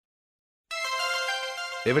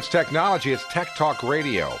 If it's technology, it's Tech Talk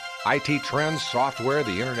Radio. IT trends, software,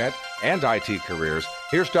 the internet, and IT careers.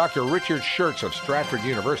 Here's Dr. Richard Schertz of Stratford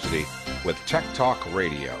University with Tech Talk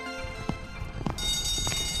Radio.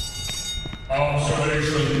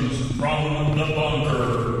 Observations from the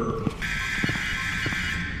bunker.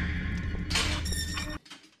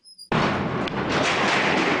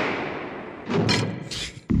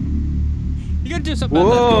 You got to do something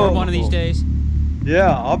about that door one of these days.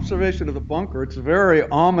 Yeah, observation of the bunker. It's very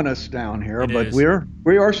ominous down here, but we are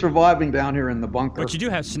surviving down here in the bunker. But you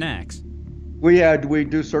do have snacks. We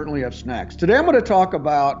do certainly have snacks. Today I'm going to talk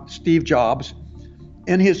about Steve Jobs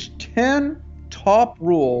and his 10 top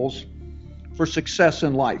rules for success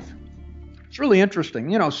in life. It's really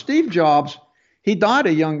interesting. You know, Steve Jobs, he died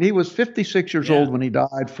he was 56 years old when he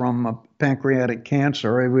died from pancreatic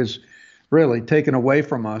cancer. It was really taken away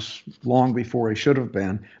from us long before he should have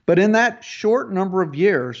been. But in that short number of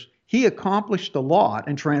years, he accomplished a lot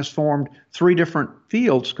and transformed 3 different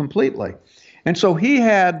fields completely. And so he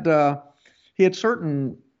had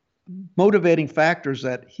certain motivating factors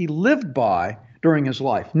that he lived by during his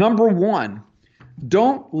life. Number 1,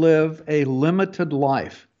 don't live a limited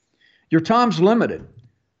life. Your time's limited.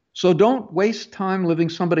 So don't waste time living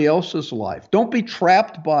somebody else's life. Don't be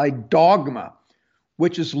trapped by dogma,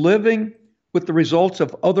 which is living with the results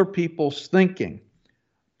of other people's thinking.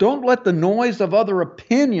 Don't let the noise of other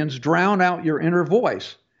opinions drown out your inner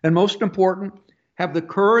voice. And most important, have the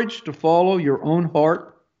courage to follow your own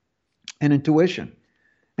heart and intuition.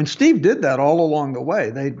 And Steve did that all along the way.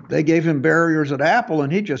 They gave him barriers at Apple,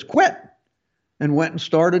 and he just quit and went and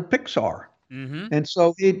started Pixar. Mm-hmm. And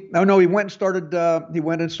so he went and started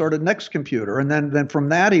Next Computer, and then from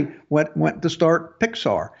that he went to start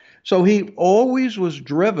Pixar. So he always was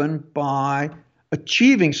driven by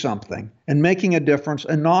achieving something and making a difference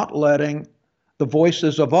and not letting the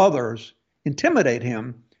voices of others intimidate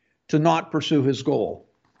him to not pursue his goal.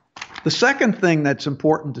 The second thing that's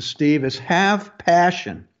important to Steve is have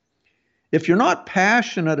passion. If you're not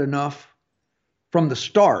passionate enough from the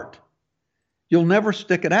start, you'll never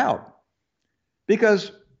stick it out.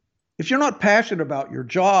 Because if you're not passionate about your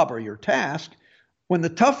job or your task, when the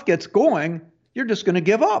tough gets going, you're just going to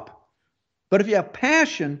give up. But if you have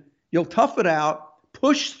passion, you'll tough it out,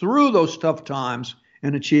 push through those tough times,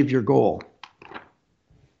 and achieve your goal.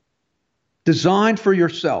 Design for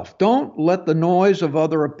yourself. Don't let the noise of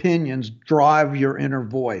other opinions drive your inner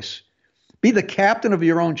voice. Be the captain of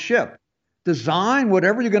your own ship. Design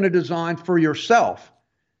whatever you're going to design for yourself.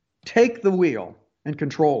 Take the wheel and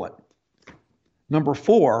control it. Number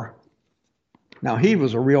 4, Now, he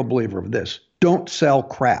was a real believer of this. Don't sell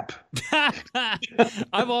crap.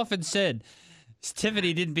 I've often said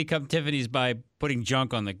Tiffany didn't become Tiffany's by putting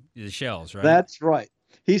junk on the shelves, right? That's right.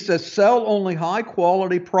 He says sell only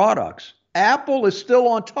high-quality products. Apple is still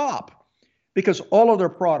on top because all of their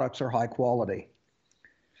products are high quality.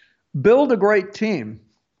 Build a great team.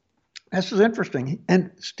 This is interesting.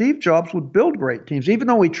 And Steve Jobs would build great teams, even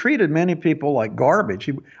though he treated many people like garbage.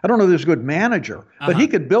 I don't know if he was a good manager, but he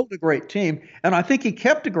could build a great team. And I think he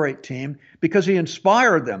kept a great team because he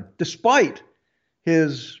inspired them, despite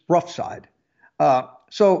his rough side.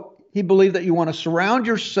 So he believed that you want to surround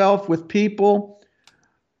yourself with people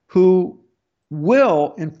who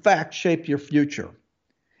will, in fact, shape your future.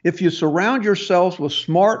 If you surround yourselves with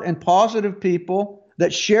smart and positive people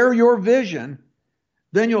that share your vision,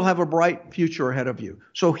 then you'll have a bright future ahead of you.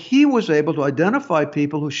 So he was able to identify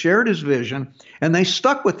people who shared his vision, and they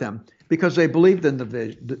stuck with him because they believed in the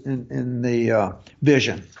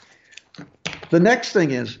vision. The next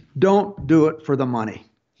thing is, don't do it for the money.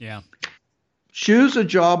 Yeah. Choose a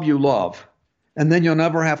job you love, and then you'll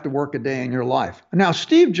never have to work a day in your life. Now,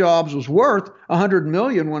 Steve Jobs was worth $100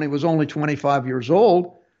 million when he was only 25 years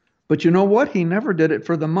old, but you know what? He never did it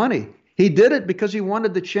for the money. He did it because he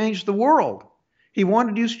wanted to change the world. He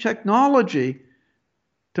wanted to use technology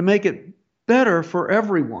to make it better for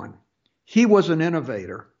everyone. He was an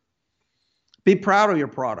innovator. Be proud of your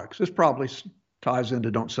products. This probably ties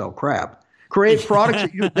into don't sell crap. Create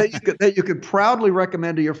products that you could proudly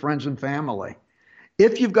recommend to your friends and family.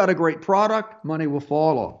 If you've got a great product, money will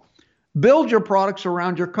follow. Build your products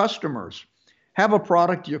around your customers. Have a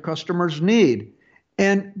product your customers need.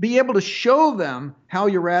 And be able to show them how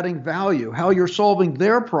you're adding value, how you're solving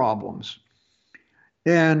their problems.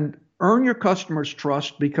 And earn your customers'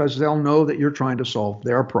 trust because they'll know that you're trying to solve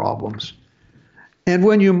their problems. And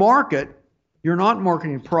when you market, you're not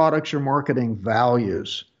marketing products, you're marketing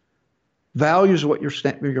values. Values is what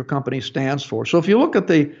your company stands for. So if you look at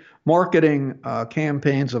the marketing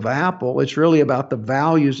campaigns of Apple, it's really about the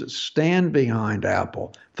values that stand behind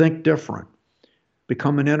Apple. Think different.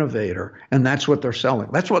 Become an innovator. And that's what they're selling.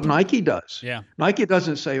 That's what Nike does. Yeah. Nike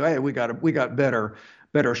doesn't say, hey, we got better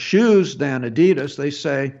shoes than Adidas. They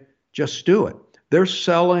say, just do it. They're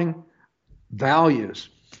selling values.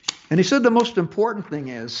 And he said the most important thing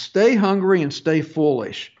is stay hungry and stay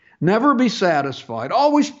foolish. Never be satisfied.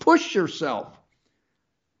 Always push yourself.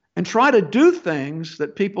 And try to do things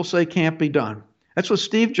that people say can't be done. That's what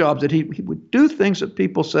Steve Jobs did. He would do things that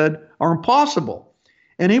people said are impossible.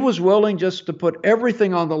 And he was willing just to put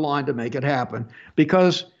everything on the line to make it happen.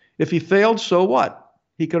 Because if he failed, so what?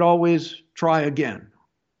 He could always try again.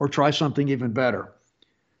 Or try something even better.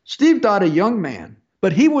 Steve died a young man,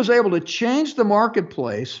 but he was able to change the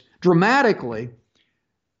marketplace dramatically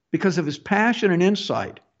because of his passion and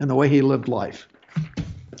insight and the way he lived life.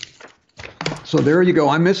 So there you go.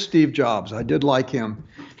 I miss Steve Jobs. I did like him.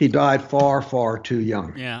 He died far, far too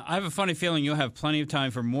young. Yeah, I have a funny feeling you'll have plenty of time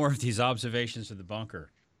for more of these observations of the bunker.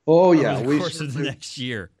 Oh, yeah. Over the course of the next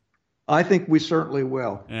year. I think we certainly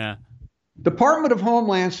will. Yeah. Department of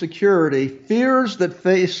Homeland Security fears that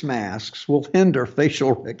face masks will hinder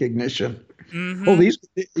facial recognition. Mm-hmm. Oh,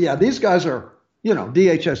 these guys are,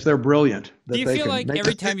 DHS, they're brilliant. Do you feel like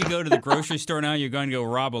every time you go to the grocery store now, you're going to go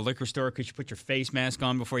rob a liquor store because you put your face mask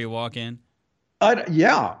on before you walk in?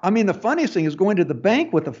 Yeah. I mean, the funniest thing is going to the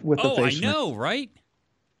bank with the face mask. Oh, I know, right?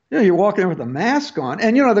 Yeah, you're walking in with a mask on.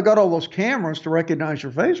 And, they got all those cameras to recognize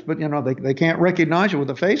your face, but, they can't recognize you with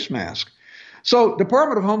a face mask. So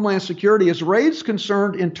Department of Homeland Security has raised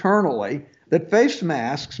concern internally that face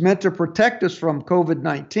masks meant to protect us from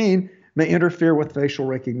COVID-19 may interfere with facial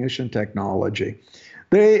recognition technology.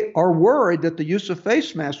 They are worried that the use of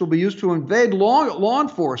face masks will be used to invade law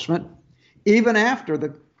enforcement even after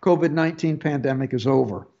the COVID-19 pandemic is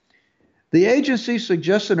over. The agency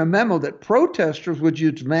suggests in a memo that protesters would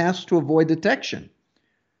use masks to avoid detection.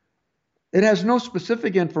 It has no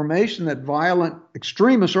specific information that violent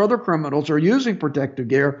extremists or other criminals are using protective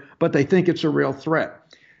gear, but they think it's a real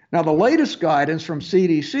threat. Now, the latest guidance from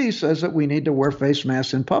CDC says that we need to wear face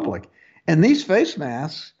masks in public. And these face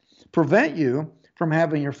masks prevent you from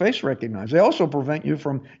having your face recognized. They also prevent you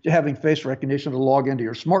from having face recognition to log into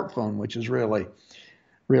your smartphone, which is really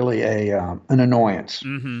an annoyance.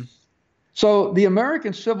 Mm-hmm. So the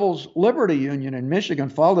American Civil Liberties Union in Michigan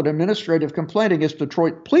filed an administrative complaint against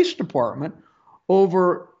Detroit Police Department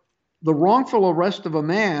over the wrongful arrest of a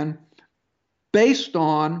man based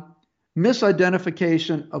on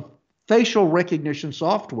misidentification of facial recognition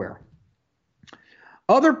software.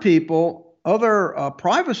 Other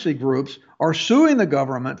privacy groups are suing the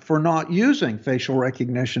government for not using facial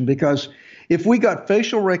recognition because If we got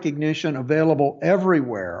facial recognition available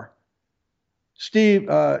everywhere, Steve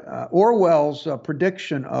Orwell's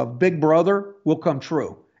prediction of Big Brother will come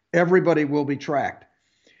true. Everybody will be tracked.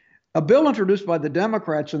 A bill introduced by the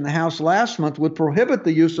Democrats in the House last month would prohibit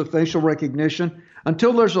the use of facial recognition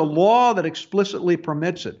until there's a law that explicitly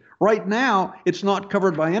permits it. Right now, it's not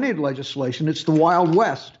covered by any legislation. It's the Wild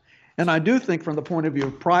West. And I do think from the point of view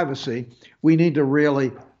of privacy, we need to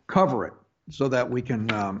really cover it so that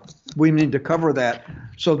we need to cover that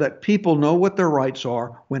so that people know what their rights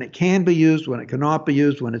are, when it can be used, when it cannot be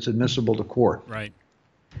used, when it's admissible to court. Right.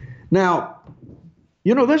 Now,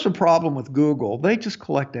 you know, there's a problem with Google. They just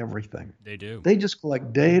collect everything. They do. They just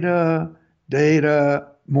collect data,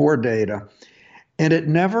 more data, and it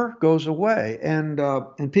never goes away. And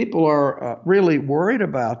people are really worried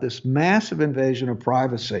about this massive invasion of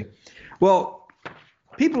privacy. Well,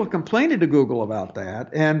 people have complained to Google about that,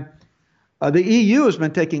 and the EU has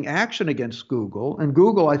been taking action against Google, and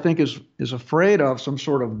Google, I think, is afraid of some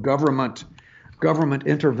sort of government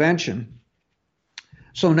intervention.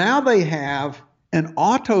 So now they have an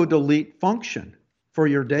auto-delete function for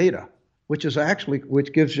your data, which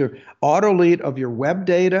gives you auto-delete of your web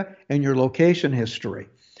data and your location history.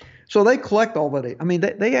 So they collect all that data. I mean,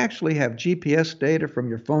 they actually have GPS data from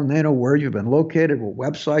your phone. They know where you've been located, what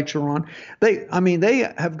websites you're on. They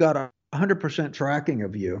have got 100% tracking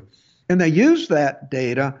of you. And they use that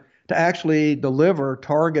data to actually deliver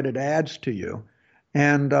targeted ads to you.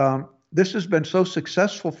 And this has been so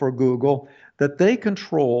successful for Google that they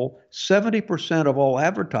control 70% of all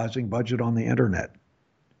advertising budget on the internet.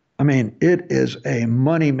 I mean, it is a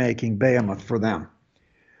money-making behemoth for them.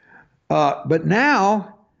 But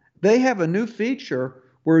now they have a new feature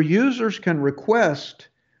where users can request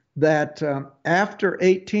that after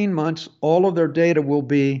 18 months, all of their data will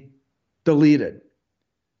be deleted.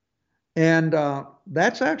 And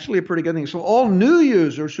that's actually a pretty good thing. So all new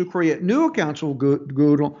users who create new accounts with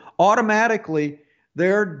Google, automatically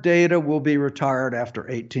their data will be retired after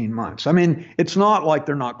 18 months. I mean, it's not like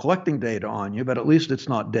they're not collecting data on you, but at least it's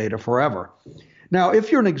not data forever. Now, if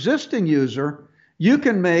you're an existing user, you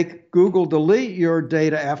can make Google delete your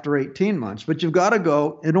data after 18 months, but you've got to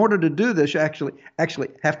go, in order to do this, you actually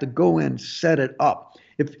have to go in and set it up.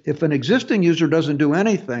 If an existing user doesn't do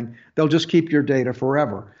anything, they'll just keep your data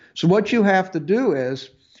forever. So what you have to do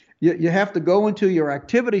is you have to go into your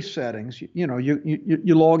activity settings.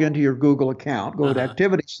 You log into your Google account, go to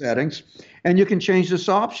activity settings, and you can change this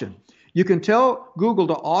option. You can tell Google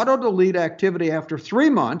to auto-delete activity after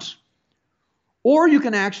 3 months, or you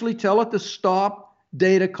can actually tell it to stop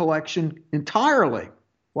data collection entirely.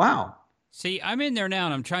 Wow. See, I'm in there now,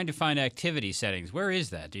 and I'm trying to find activity settings. Where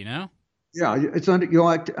is that? Do you know? Yeah, it's under.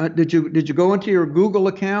 Did you go into your Google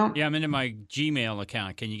account? Yeah, I'm into my Gmail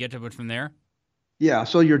account. Can you get to it from there? Yeah,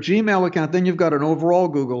 so your Gmail account, then you've got an overall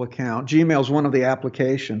Google account. Gmail is one of the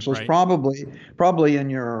applications, so it's probably in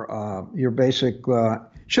your basic.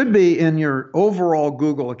 Should be in your overall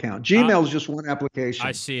Google account. Gmail is just one application.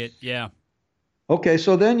 I see it. Yeah. Okay,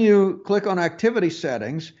 so then you click on activity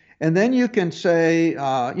settings, and then you can say,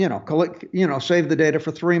 save the data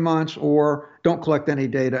for 3 months, or don't collect any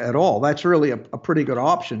data at all. That's really a pretty good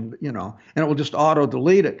option, and it will just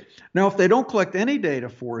auto-delete it. Now, if they don't collect any data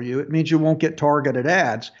for you, it means you won't get targeted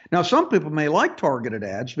ads. Now, some people may like targeted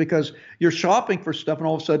ads because you're shopping for stuff, and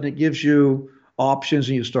all of a sudden it gives you options,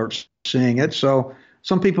 and you start seeing it. So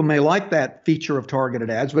some people may like that feature of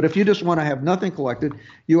targeted ads, but if you just want to have nothing collected,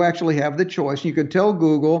 you actually have the choice. You can tell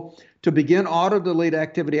Google to begin auto-delete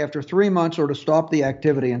activity after 3 months or to stop the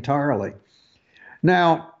activity entirely.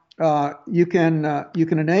 Now, you can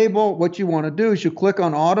enable what you want to do is you click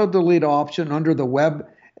on auto-delete option under the web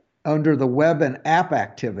and app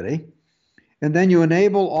activity, and then you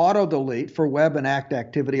enable auto-delete for web and app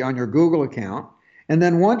activity on your Google account. And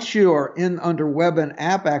then once you are under web and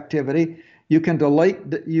app activity, you can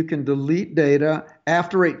delete data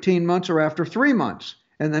after 18 months or after 3 months,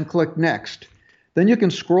 and then click next. Then you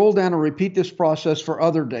can scroll down and repeat this process for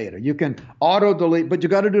other data. You can auto-delete, but you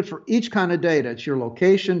got to do it for each kind of data. It's your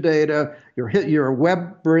location data, your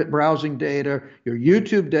web browsing data, your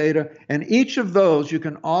YouTube data, and each of those you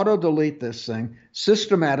can auto-delete this thing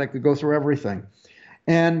systematically, go through everything.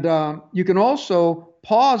 And you can also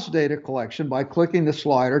pause data collection by clicking the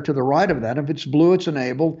slider to the right of that. If it's blue, it's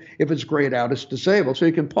enabled. If it's grayed out, it's disabled. So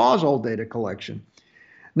you can pause all data collection.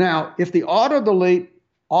 Now, if the auto-delete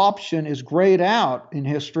option is grayed out in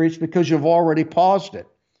history, it's because you've already paused it.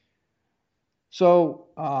 So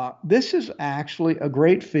this is actually a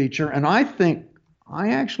great feature, and I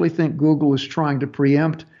actually think Google is trying to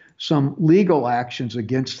preempt some legal actions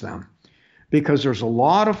against them, because there's a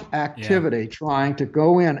lot of activity trying to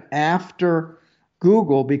go in after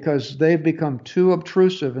Google because they've become too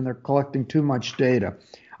obtrusive and they're collecting too much data.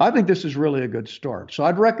 I think this is really a good start. So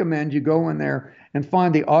I'd recommend you go in there and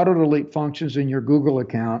find the auto-delete functions in your Google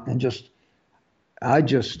account and I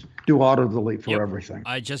just do auto-delete for everything.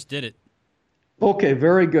 I just did it. Okay,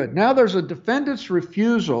 very good. Now there's a defendant's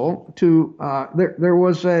refusal to, there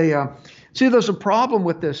was a, there's a problem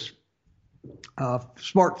with this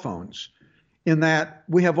smartphones in that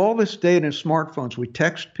we have all this data in smartphones. We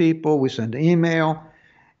text people, we send email,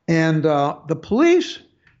 and the police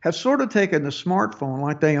have sort of taken the smartphone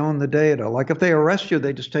like they own the data. Like if they arrest you,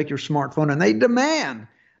 they just take your smartphone and they demand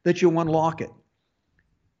that you unlock it.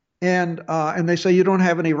 And they say you don't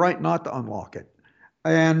have any right not to unlock it.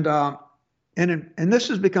 And this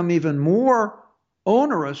has become even more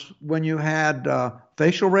onerous when you had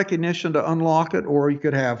facial recognition to unlock it, or you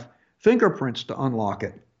could have fingerprints to unlock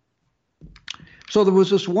it. So there was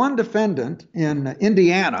this one defendant in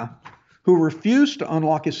Indiana who refused to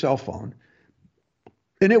unlock his cell phone,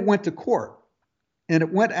 and it went to court. And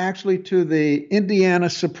it went actually to the Indiana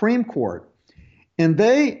Supreme Court. And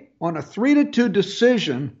they, on a 3-2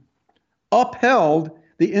 decision, upheld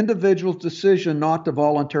the individual's decision not to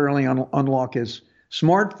voluntarily unlock his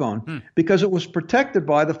smartphone because it was protected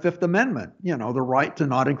by the Fifth Amendment, the right to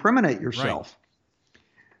not incriminate yourself. Right.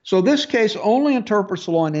 So this case only interprets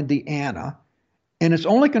the law in Indiana, and it's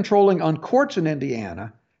only controlling on courts in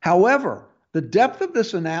Indiana. However, the depth of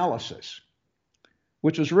this analysis,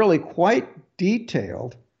 which was really quite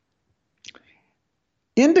detailed,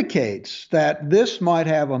 indicates that this might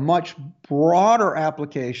have a much broader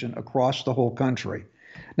application across the whole country.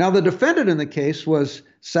 Now, the defendant in the case was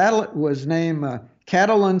named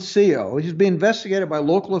Catalan Co. He's being investigated by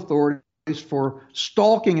local authorities for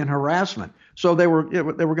stalking and harassment. So they were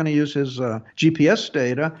going to use his GPS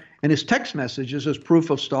data and his text messages as proof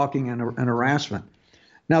of stalking and harassment.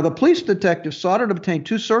 Now, the police detective sought to obtain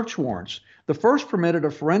 2 search warrants. The first permitted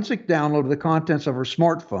a forensic download of the contents of her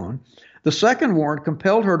smartphone. The second warrant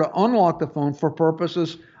compelled her to unlock the phone for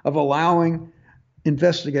purposes of allowing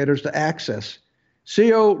investigators to access.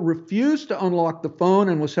 CO refused to unlock the phone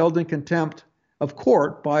and was held in contempt of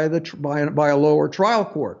court by a lower trial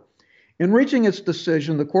court. In reaching its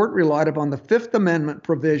decision, the court relied upon the Fifth Amendment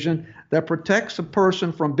provision that protects a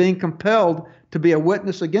person from being compelled to be a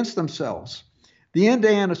witness against themselves. The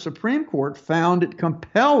Indiana Supreme Court found it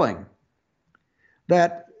compelling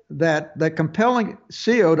that compelling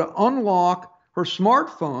CO to unlock her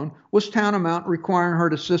smartphone was tantamount requiring her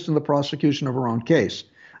to assist in the prosecution of her own case.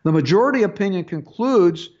 The majority opinion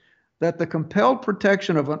concludes that the compelled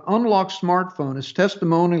protection of an unlocked smartphone is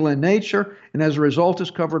testimonial in nature and as a result is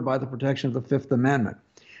covered by the protection of the Fifth Amendment.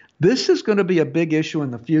 This is going to be a big issue in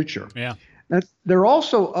the future. Yeah. There are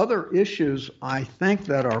also other issues, I think,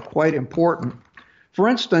 that are quite important. For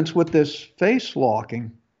instance, with this face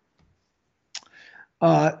locking,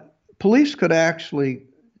 police could actually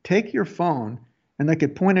take your phone and they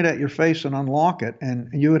could point it at your face and unlock it, and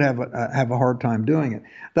you would have a hard time doing it.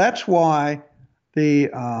 That's why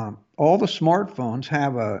all the smartphones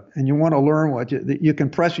have and you want to learn what you can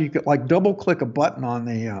press. You could like double click a button on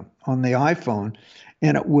the iPhone,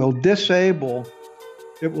 and it will disable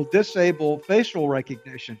facial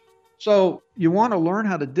recognition. So you want to learn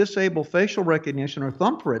how to disable facial recognition or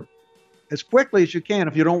thumbprint as quickly as you can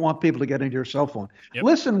if you don't want people to get into your cell phone. Yep.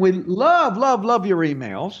 Listen, we love your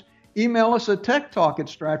emails. Email us at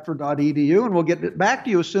techtalk@stratford.edu, and we'll get it back to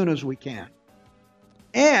you as soon as we can.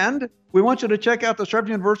 And we want you to check out the Stratford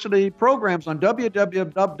University programs on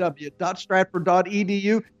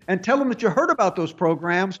www.stratford.edu and tell them that you heard about those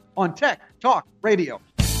programs on Tech Talk Radio.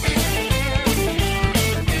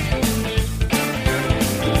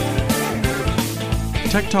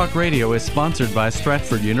 Tech Talk Radio is sponsored by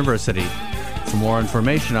Stratford University. For more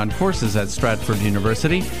information on courses at Stratford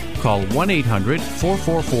University, call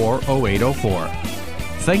 1-800-444-0804.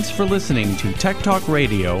 Thanks for listening to Tech Talk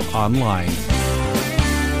Radio Online.